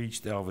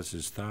reached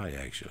Elvis's thigh,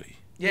 actually.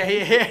 Yeah.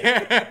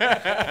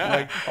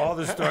 Like all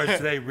the stars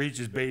today reach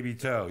his baby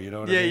toe. You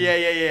know what I mean?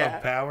 Yeah.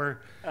 Of power.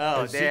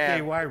 Oh,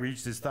 damn. CKY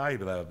reached his thigh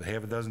about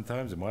half a dozen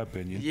times, in my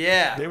opinion.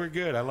 Yeah. They were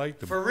good. I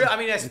liked them. For real. I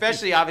mean,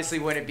 especially obviously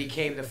when it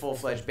became the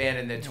full-fledged band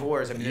and the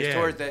tours. I mean, there's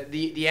tours that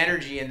the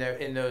energy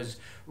in those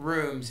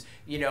rooms,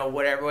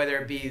 whether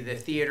it be the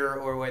theater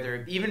or whether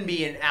it even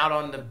being out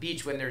on the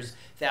beach when there's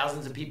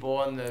thousands of people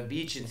on the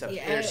beach and stuff.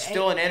 There's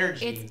still an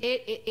energy.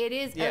 It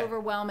is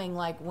overwhelming.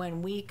 Like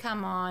when we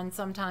come on,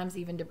 sometimes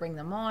even to bring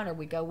them on, or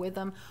we go with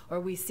them, or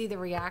we see the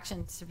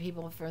reactions to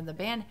people from the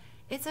band.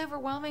 It's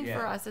overwhelming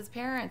for us as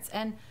parents,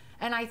 and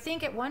I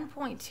think at one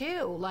point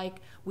too, like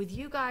with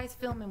you guys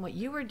filming what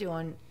you were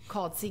doing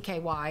called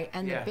CKY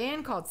and the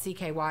band called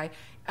CKY,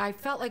 I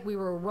felt like we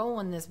were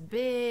rolling this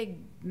big,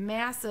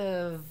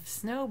 massive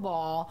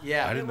snowball.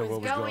 Yeah, I didn't know what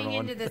was going on.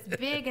 Into this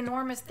big,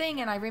 enormous thing,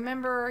 and I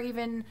remember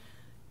even,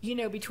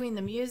 between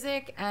the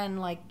music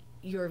and like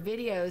your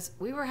videos,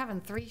 we were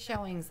having 3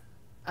 showings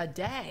a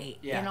day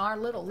in our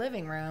little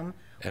living room.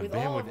 And with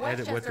Ben all would of edit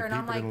what the Westchester, and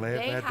I'm people like, would laugh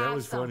they at. That have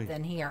was funny.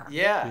 something here.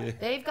 Yeah.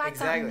 They've got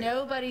something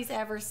nobody's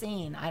ever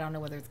seen. I don't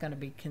know whether it's going to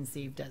be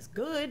conceived as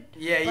good.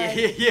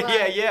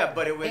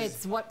 But it was.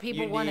 It's what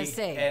people want to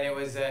see. And it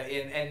was,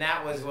 and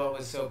that was what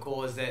was so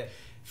cool is that,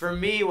 for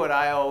me, what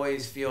I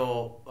always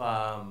feel,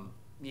 proud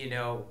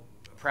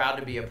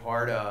to be a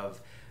part of,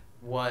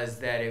 was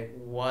that it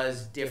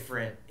was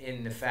different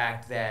in the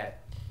fact that.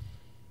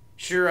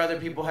 Sure, other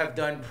people have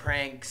done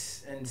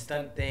pranks and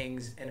stunt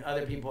things, and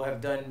other people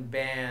have done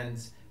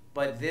bands,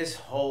 but this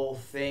whole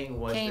thing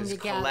was this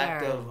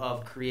collective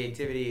of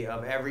creativity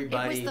of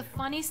everybody. It was the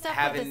funny stuff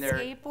with the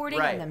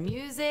skateboarding and the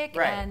music,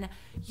 and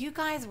you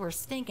guys were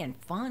stinking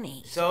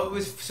funny. So it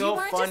was so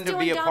fun to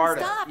be a part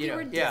of. You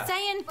were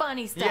saying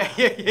funny stuff.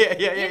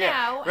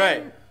 Yeah.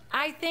 And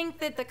I think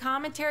that the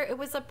commentary, it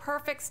was a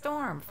perfect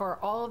storm for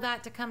all of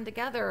that to come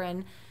together,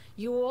 and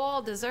you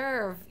all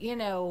deserve,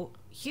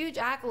 huge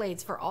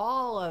accolades for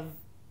all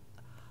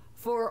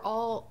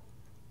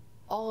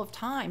of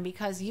time,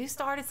 because you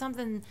started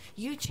something.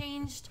 You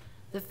changed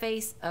the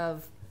face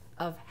of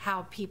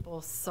how people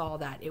saw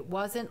that. It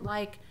wasn't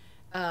like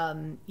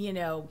you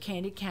know,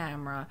 Candid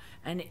Camera,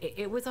 and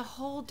it was a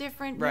whole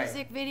different Right.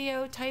 music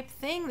video type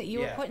thing that you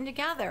were Yeah. putting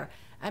together.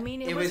 I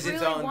mean, it was was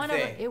its really own one of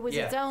thing. it was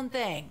Yeah. its own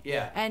thing.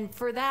 Yeah. And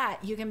for that,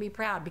 you can be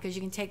proud because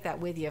you can take that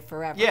with you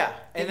forever. Yeah,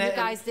 and and you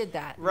guys did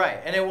that. Right,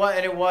 and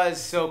it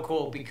was so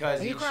cool because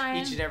Are you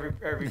crying? each and every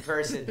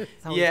person,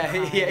 always yeah,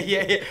 crying.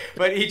 yeah,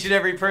 but each and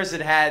every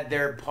person had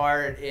their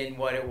part in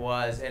what it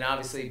was, and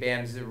obviously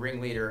Bam's the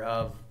ringleader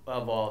of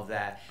all of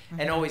that,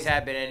 and always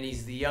had been, and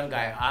he's the young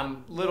guy.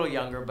 I'm a little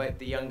younger, but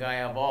the young guy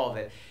of all of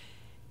it.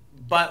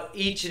 But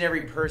each and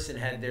every person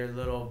had their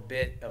little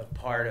bit of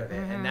part of it,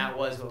 and that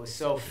was what was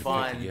so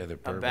fun together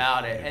perfect.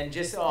 about it. And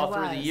just all It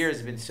through the was. years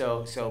have been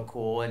so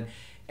cool. And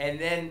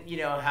then, you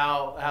know,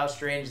 how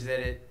strange that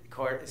it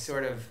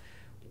sort of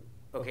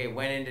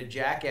went into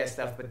Jackass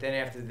stuff, but then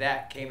after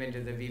that came into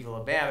the Viva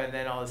La Bam, and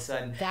then all of a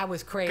sudden, That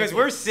was crazy. because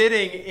we're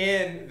sitting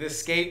in the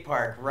skate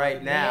park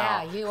right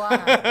now. Yeah, you are.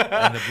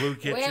 And the blue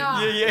kitchen.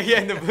 are. Yeah,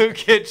 in the blue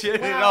kitchen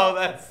and Well, all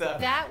that stuff.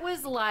 That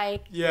was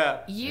like Yeah.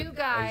 you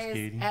guys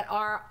skating. at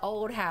our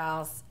old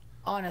house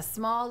on a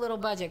small little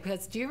budget.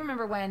 Because do you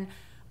remember when,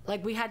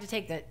 like, we had to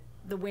take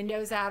the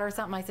windows out or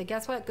something? I said,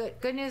 guess what?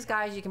 Good news,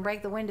 guys. You can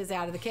break the windows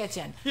out of the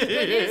kitchen. Good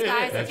news,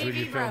 guys. That's the when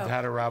you TV filmed broke.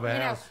 How to Rob a You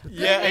know, House. good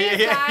Yeah,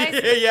 news,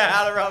 guys. yeah,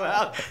 how to rub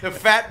out the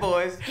fat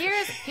boys. Here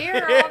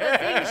are all the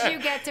things you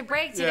get to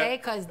break today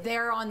because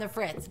they're on the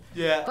fritz.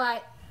 Yeah.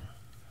 But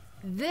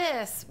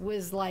this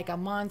was like a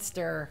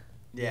monster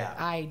Yeah.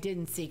 I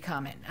didn't see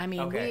coming. I mean,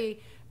 Okay.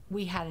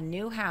 we had a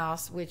new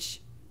house,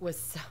 which was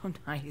so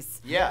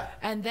nice. Yeah.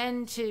 And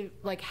then to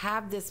like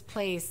have this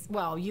place,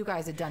 well, you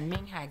guys had done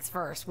Ming Hags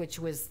first, which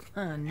was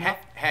enough.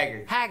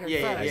 Haggard. Haggard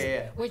Yeah, first,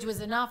 yeah. which was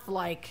enough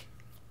like,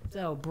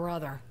 oh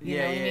brother, you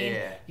know Yeah, what I yeah, mean?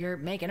 yeah. You're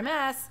making a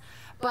mess.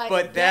 But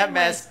But then that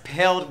mess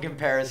paled in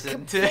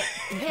comparison to.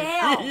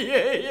 Hell.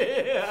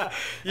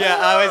 Yeah,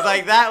 I was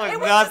like, that was It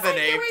was nothing. just like,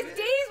 there Abe. was days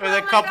There where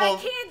was I'm a couple. like,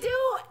 I can't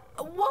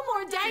do one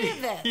more day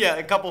of this. Yeah,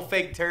 a couple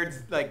fake turds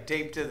like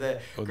taped to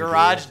the Oh, the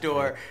garage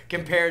door. door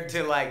compared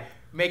to like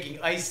making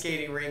ice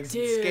skating rinks,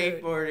 and Dude.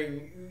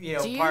 skateboarding,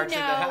 Do you parts of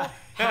the know house.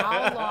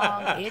 how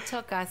long it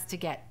took us to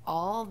get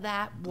all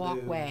that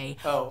walkway,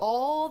 Oh.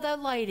 all the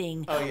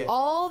lighting, Oh, yeah.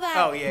 all that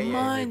Oh, yeah, yeah. They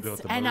months,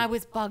 built the and moat. I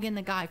was bugging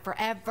the guy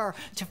forever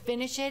to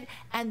finish it.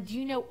 And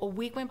you know, a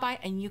week went by,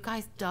 and you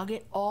guys dug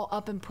it all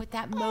up and put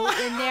that moat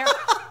in there.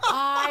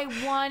 I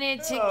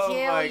wanted to Oh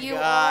kill my you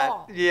God.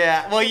 all.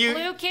 Yeah, well, you.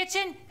 Blue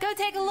kitchen, go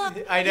take a look.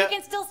 I know. You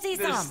can still see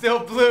There's some. still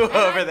blue And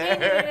over I've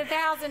painted there. it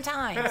 1,000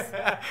 times.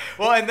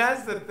 Well, and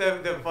that's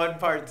the fun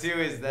part too,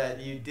 is that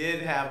you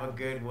did have a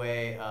good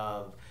way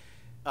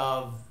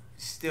of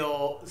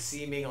still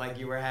seeming like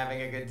you were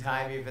having a good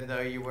time, even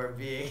though you were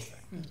being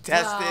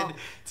tested Well,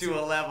 to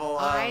a level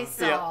of. I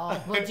saw. Yeah.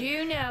 Well, do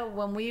you know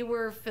when we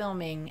were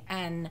filming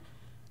and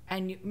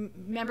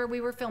remember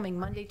we were filming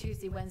Monday,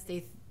 Tuesday,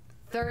 Wednesday,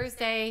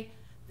 Thursday.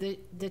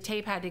 The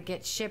tape had to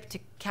get shipped to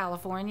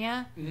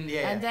California,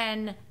 Yeah.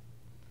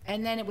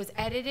 and then it was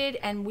edited,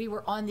 and we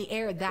were on the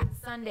air that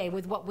Sunday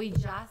with what we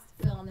just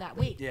filmed that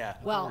week. Yeah.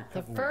 Well,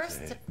 the couple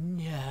first weeks, eh?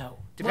 no.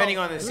 Depending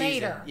Well, on the season.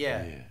 later.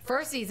 Yeah.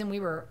 First season we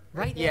were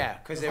right there. Yeah,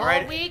 because all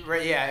right, week.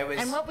 right, yeah, it was.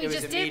 And what we it was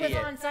just did was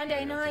immediate. on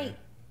Sunday night.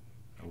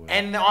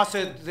 And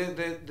also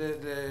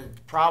the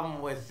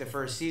problem with the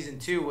first season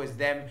too was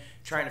them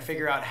trying to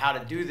figure out how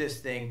to do this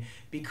thing,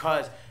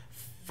 because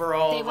for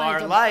all They of wanted our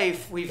to-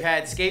 life we've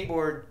had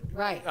skateboard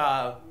Right.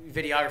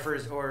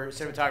 videographers or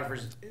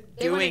cinematographers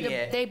They wanted doing to-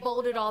 it. They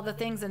bolted all the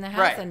things in the house,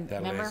 Right. and That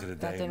remember lasted a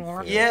that day didn't for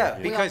work. them. Yeah,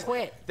 We because all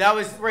quit. that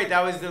was right.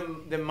 That was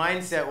the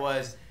mindset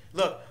was,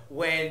 look,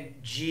 when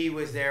G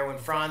was there, when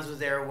Franz was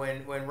there,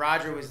 when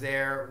Roger was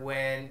there,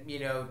 when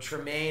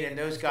Tremaine and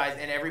those guys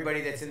and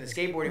everybody that's in the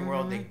skateboarding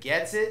world that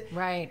gets it,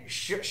 Right.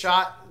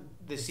 shot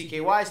the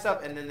CKY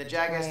stuff and then the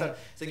Jackass Right. stuff.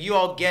 It's like you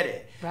all get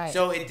it. Right.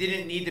 So it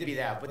didn't need to be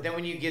that. But then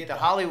when you get the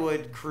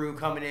Hollywood crew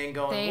coming in,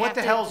 going, They what have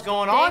the to- hell's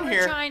going they on were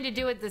here? trying to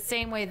do it the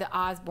same way the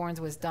Osbournes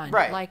was done.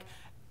 Right. Like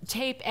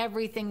tape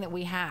everything that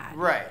we had.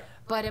 Right.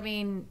 But I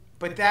mean,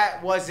 But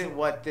that wasn't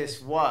what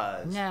this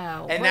was.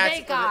 No. And Well, that's,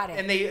 they got it.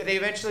 And they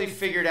eventually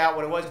figured out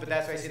what it was, but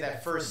that's why I say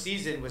that first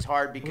season was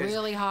hard, because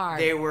Really hard.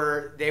 They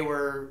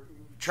were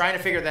trying to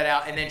figure that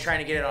out and then trying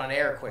to get it on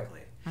air quickly.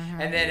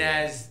 Mm-hmm. And then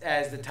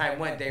as the time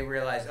went, they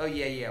realized, oh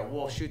yeah,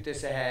 we'll shoot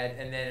this ahead,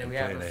 and then we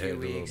have plan a ahead few a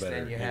little weeks, better.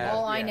 then you Yeah. have.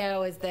 all I yeah.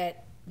 know is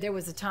that there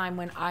was a time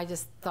when I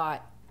just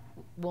thought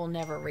we'll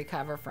never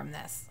recover from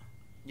this.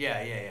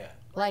 Yeah.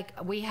 Like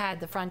we had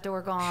the front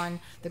door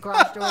gone, the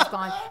garage door was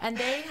gone, and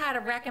they had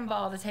a wrecking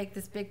ball to take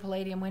this big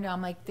Palladium window.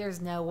 I'm like,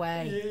 there's no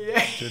way. Yeah.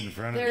 Stood in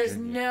front of There's it.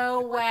 no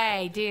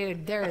way,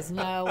 dude. There is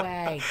no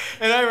way.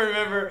 And I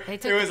remember They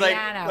it took was the like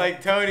piano.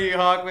 Tony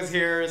Hawk was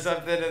here or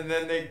something, and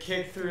then they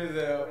kicked through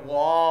the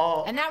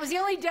wall. And that was the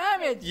only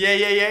damage.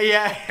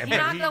 Yeah. He But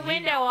knocked he- the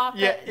window off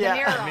Yeah, the yeah.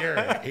 mirror. The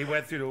mirror. He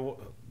went through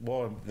the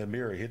wall, the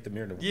mirror, hit the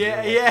mirror. And the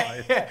Yeah, mirror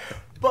went yeah.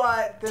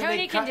 But then Tony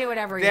they can cut- do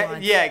whatever he that-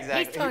 wants. Yeah,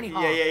 exactly. He's Tony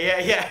Hawk.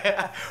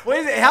 Yeah. What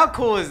is it? How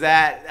cool is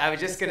that? I was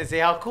just gonna say,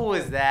 how cool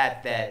is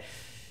that? That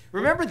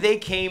remember they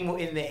came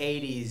in the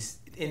 '80s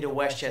into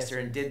Westchester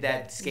and did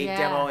that skate Yeah,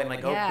 demo in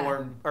like yeah.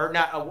 Oakbourne or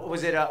not?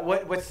 Was it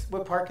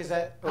what park is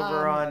that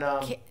over on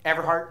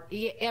Everhart?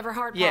 Yeah,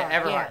 Everhart Yeah,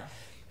 Park, Everhart. yeah.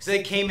 So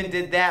they came and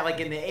did that like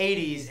in the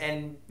 80s,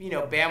 and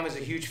Bam was a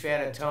huge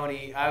fan of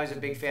Tony. I was a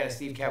big fan of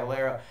Steve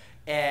Caballero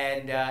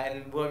and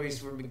William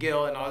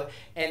McGill and all that.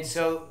 And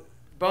so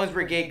Bones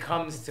Brigade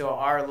comes to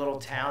our little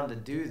town to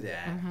do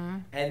that. Mm-hmm.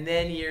 And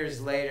then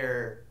years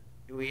later,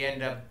 we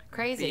end up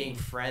Crazy. being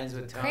friends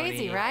with Tony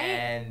Crazy, right?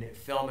 and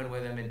filming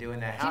with him and doing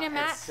that. Do you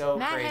know It's so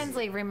Matt crazy.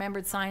 Hensley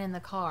remembered signing the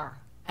car,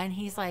 and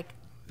he's like,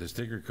 The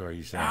sticker car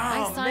you signed.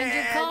 I signed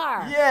your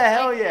car. Yeah,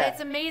 hell Like, yeah.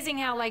 It's amazing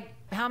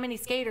how many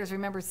skaters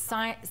remember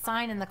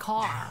signing the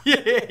car.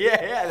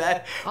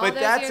 yeah. All But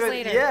those that's years what,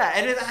 later. yeah,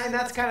 and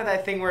that's kind of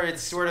that thing where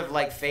it's sort of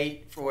like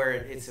fate for where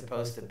it's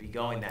supposed to be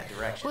going that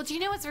direction. Well, do you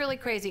know what's really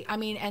crazy? I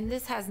mean, and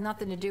this has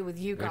nothing to do with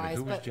you Wait a minute, guys,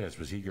 who was but Jess?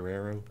 Was he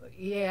Guerrero?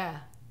 yeah.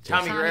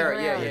 Tommy Guerrero,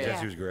 yeah.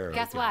 Jesse was Guerrero.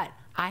 Guess okay. what?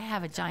 I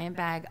have a giant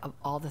bag of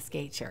all the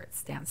skate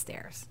shirts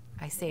downstairs.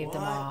 I saved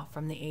them What? all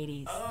from the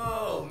 80s.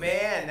 Oh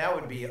man, that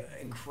would be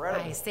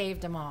incredible. I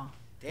saved them all.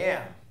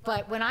 Damn.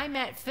 But when I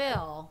met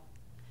Phil,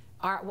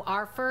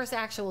 our first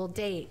actual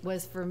date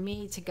was for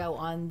me to go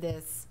on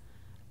this.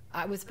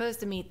 I was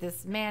supposed to meet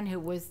this man who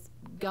was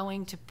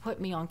going to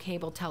put me on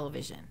cable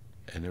television.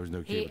 And there was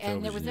no cable television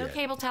And there was no yet.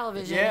 cable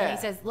television. Yeah. And he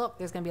says, look,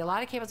 there's going to be a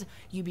lot of cable.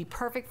 You'd be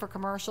perfect for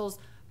commercials.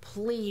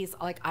 Please,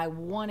 like, I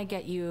want to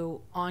get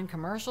you on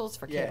commercials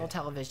for cable Yeah.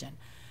 television.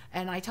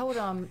 And I told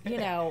him,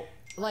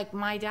 like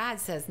my dad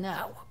says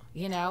no,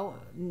 Yeah.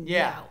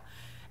 no.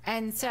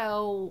 And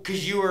so...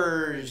 Because you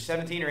were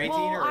 17 or 18?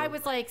 Well, or? I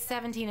was like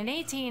 17 and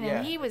 18, Yeah.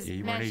 and he was Yeah,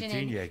 you weren't 18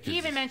 mentioning. yet, 'cause He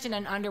even mentioned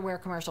an underwear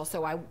commercial,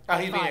 so I. Oh,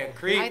 he's being thought, a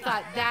creep. I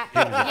thought that.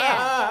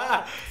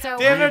 Yeah. So.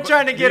 Damn, they're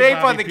trying to get You Ape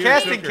on Bobby the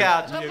Pierce casting Tucker.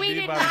 couch. But Yeah, we me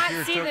did about not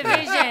Pierce see the Tucker.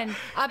 vision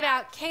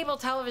about cable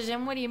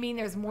television. What do you mean?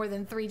 There's more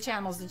than 3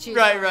 channels to choose?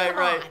 Right. Come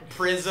on.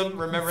 Prism,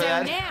 remember So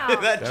that? now-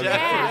 that That was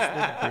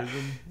Yeah. the first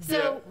prison.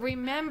 So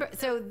remember.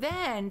 So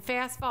then,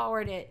 fast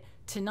forward it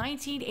to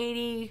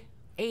 1980.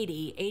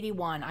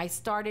 81, I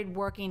started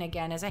working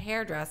again as a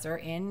hairdresser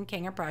in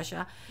King of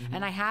Prussia,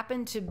 and I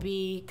happened to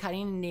be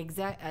cutting the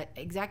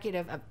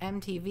executive of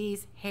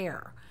MTV's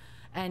hair.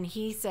 And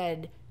he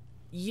said,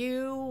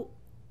 you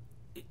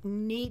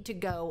need to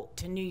go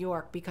to New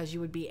York because you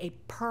would be a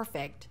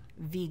perfect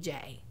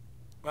VJ.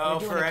 Oh, We're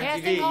for doing a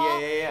casting MTV, call,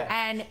 yeah.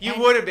 and you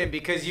and would have been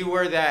because you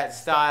were that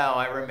style.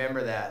 I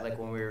remember that, like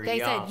when we were They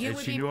young. said you And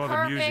would she be knew all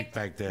the music perfect.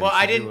 back then. Well, She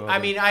I knew didn't. all I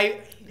the- mean,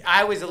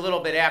 I was a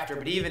little bit after,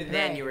 but even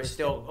then, Right. you were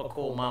still a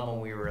cool mom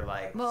when we were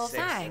like Well, 6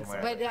 and thanks.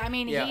 whatever. But I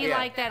mean, Yeah, he yeah.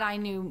 liked that I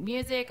knew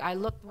music. I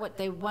looked what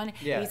they wanted.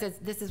 Yeah. He says,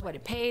 this is what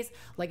it pays.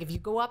 Like, if you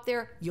go up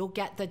there, you'll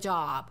get the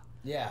job.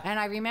 Yeah. And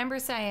I remember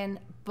saying,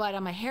 but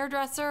I'm a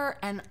hairdresser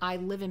and I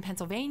live in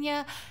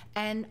Pennsylvania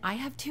and I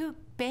have 2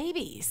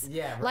 babies.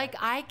 Yeah, right. Like,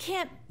 I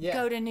can't Yeah.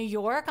 go to New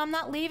York. I'm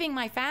not leaving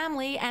my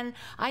family, and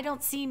I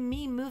don't see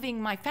me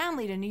moving my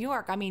family to New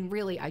York. I mean,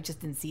 really, I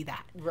just didn't see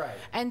that. Right.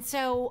 And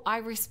so I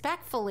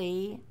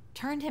respectfully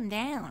turned him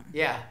down.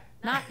 Yeah.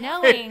 Not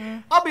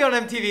knowing I'll be on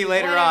MTV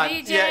later what on.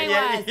 a VJ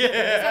yeah. was.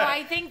 So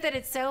I think that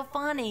it's so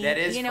funny. That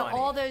is You know, funny.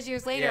 all those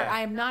years later, Yeah.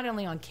 I am not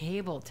only on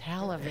cable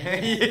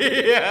television,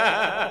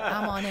 yeah.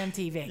 I'm on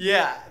MTV.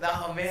 Yeah.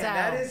 Oh man,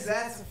 So-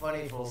 that's a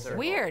funny full circle.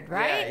 Weird,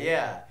 right?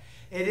 Yeah.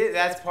 It is.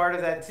 That's part of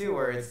that too,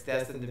 where it's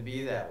destined to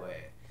be that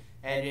way.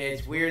 And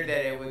it's weird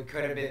that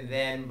could have been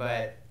then,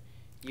 but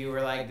you were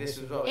like, this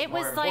was what was It more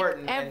was like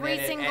important. and every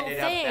then it single ended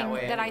up thing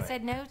way that I anyway.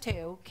 said no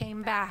to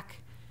came back.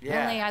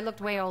 Yeah. Only I looked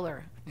way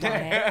older.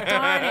 Darn it.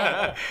 Darn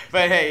it.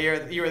 But hey,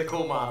 you were the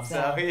cool mom,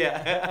 so So-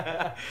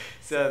 yeah.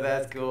 So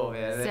that's cool,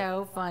 man.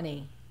 So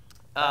funny.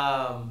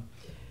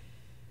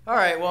 All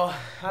right, well,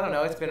 I don't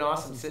know. It's been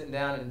awesome sitting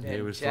down and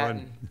It was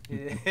chatting.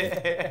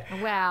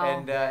 Wow.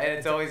 And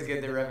it's always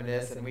good to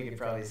reminisce, and we could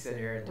probably sit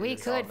here and do We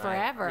this all could night.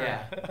 forever.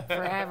 Yeah.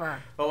 Forever.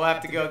 But we'll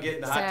have to go get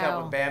in the hot tub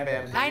So- with Bam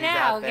Bam. 'cause I he's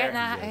out know.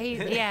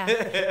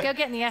 there. Go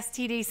get in the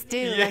STD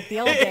stew like the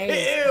old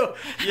days. Ew.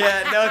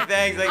 Yeah, no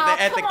thanks. Like Oh,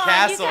 at the come on,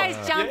 castle. you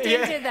guys jumped Yeah.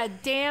 into the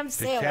damn The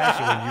sailor.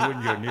 castle one, you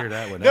wouldn't go near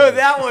that one. No,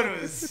 that one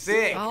was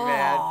sick, Oh.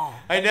 man.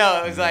 I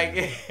know. It was like,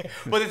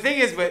 well, the thing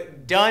is,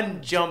 but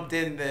Dunn jumped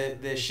in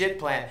the shit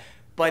plant,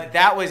 but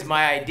that was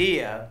my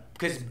idea.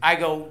 Because I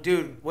go,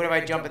 dude, what if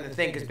I jump in the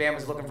thing? Because Bam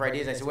was looking for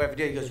ideas. And I said, what if I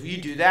do? He goes, will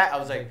you do that? I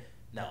was like,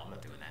 no, I'm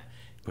not doing that.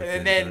 But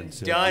And then then Dunn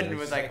said Dunn yes.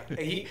 was like,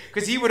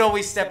 because he would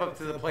always step up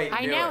to the plate and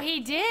I do know it.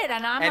 he did,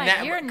 and I'm And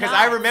like, you're because nuts.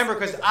 I remember,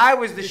 because I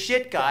was the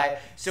shit guy,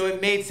 so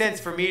it made sense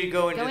for me to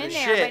go into Go the in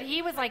there, shit. but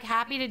he was like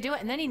happy to do it,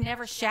 and then he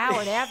never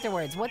showered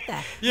afterwards. What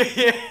the?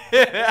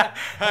 Yeah,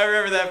 I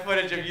remember that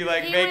footage of you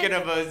like He making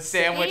went- him a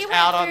sandwich he went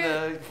out on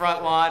through- the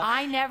front lawn.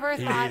 I never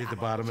He thought. ate at the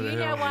bottom of do the you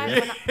know hill, what?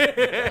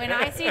 yeah. When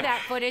I see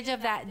that footage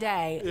of that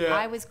day, Yeah.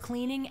 I was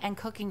cleaning and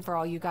cooking for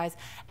all you guys,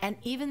 and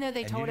even though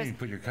they And you told us, didn't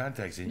put your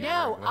contacts in.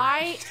 no,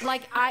 right?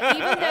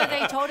 even though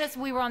they told us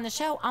we were on the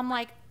show, I'm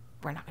like,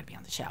 we're not going to be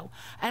on the show,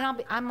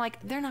 and I'm like,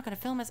 they're not going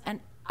to film us, and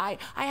I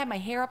had my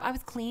hair up. I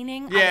was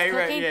cleaning. Yeah, I was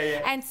right, cooking,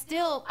 yeah. and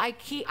still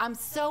I'm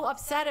so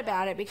upset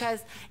about it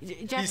because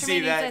Jeff see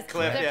Tremaine that says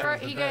clip, yeah.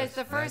 he goes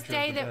the first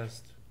day that.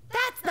 Best.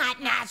 That's not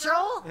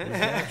natural. It's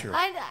natural.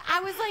 I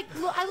was like,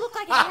 I look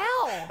like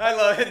hell. I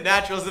love it.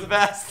 Natural's the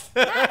best.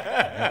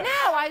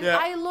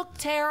 I looked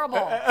terrible.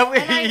 And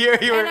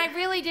I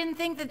really didn't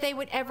think that they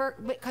would ever,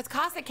 because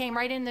Costa came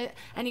right in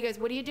and he goes,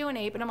 what are you doing,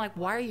 Abe? And I'm like,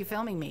 why are you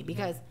filming me?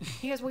 Because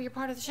he goes, well, you're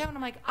part of the show. And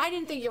I'm like, I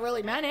didn't think you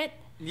really meant it.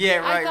 Yeah,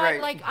 right, I thought,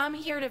 right. like, I'm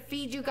here to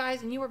feed you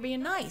guys and you were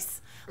being nice.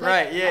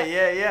 Like, Right,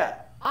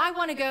 yeah. I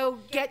want to go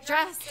get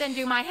dressed and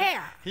do my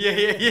hair. Yeah,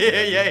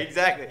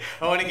 exactly.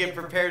 I want to get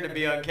prepared to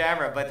be on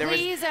camera, but there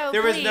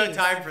was no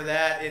time for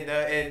that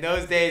in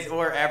those days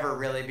or ever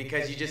really,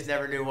 because you just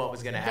never knew what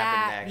was going to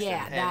happen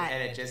next.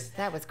 And it just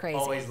that was crazy.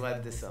 Always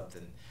led to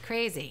something.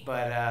 Crazy.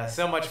 But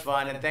so much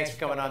fun, and thanks for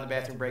coming on the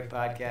Bathroom Break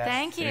podcast.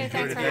 Thank you.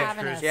 Thanks for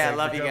having us. Yeah, I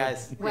love you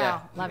guys.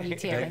 Well, love you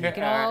too. And you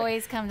can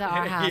always come to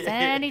our house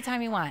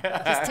anytime you want.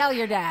 Just tell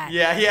your dad.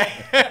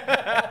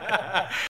 Yeah.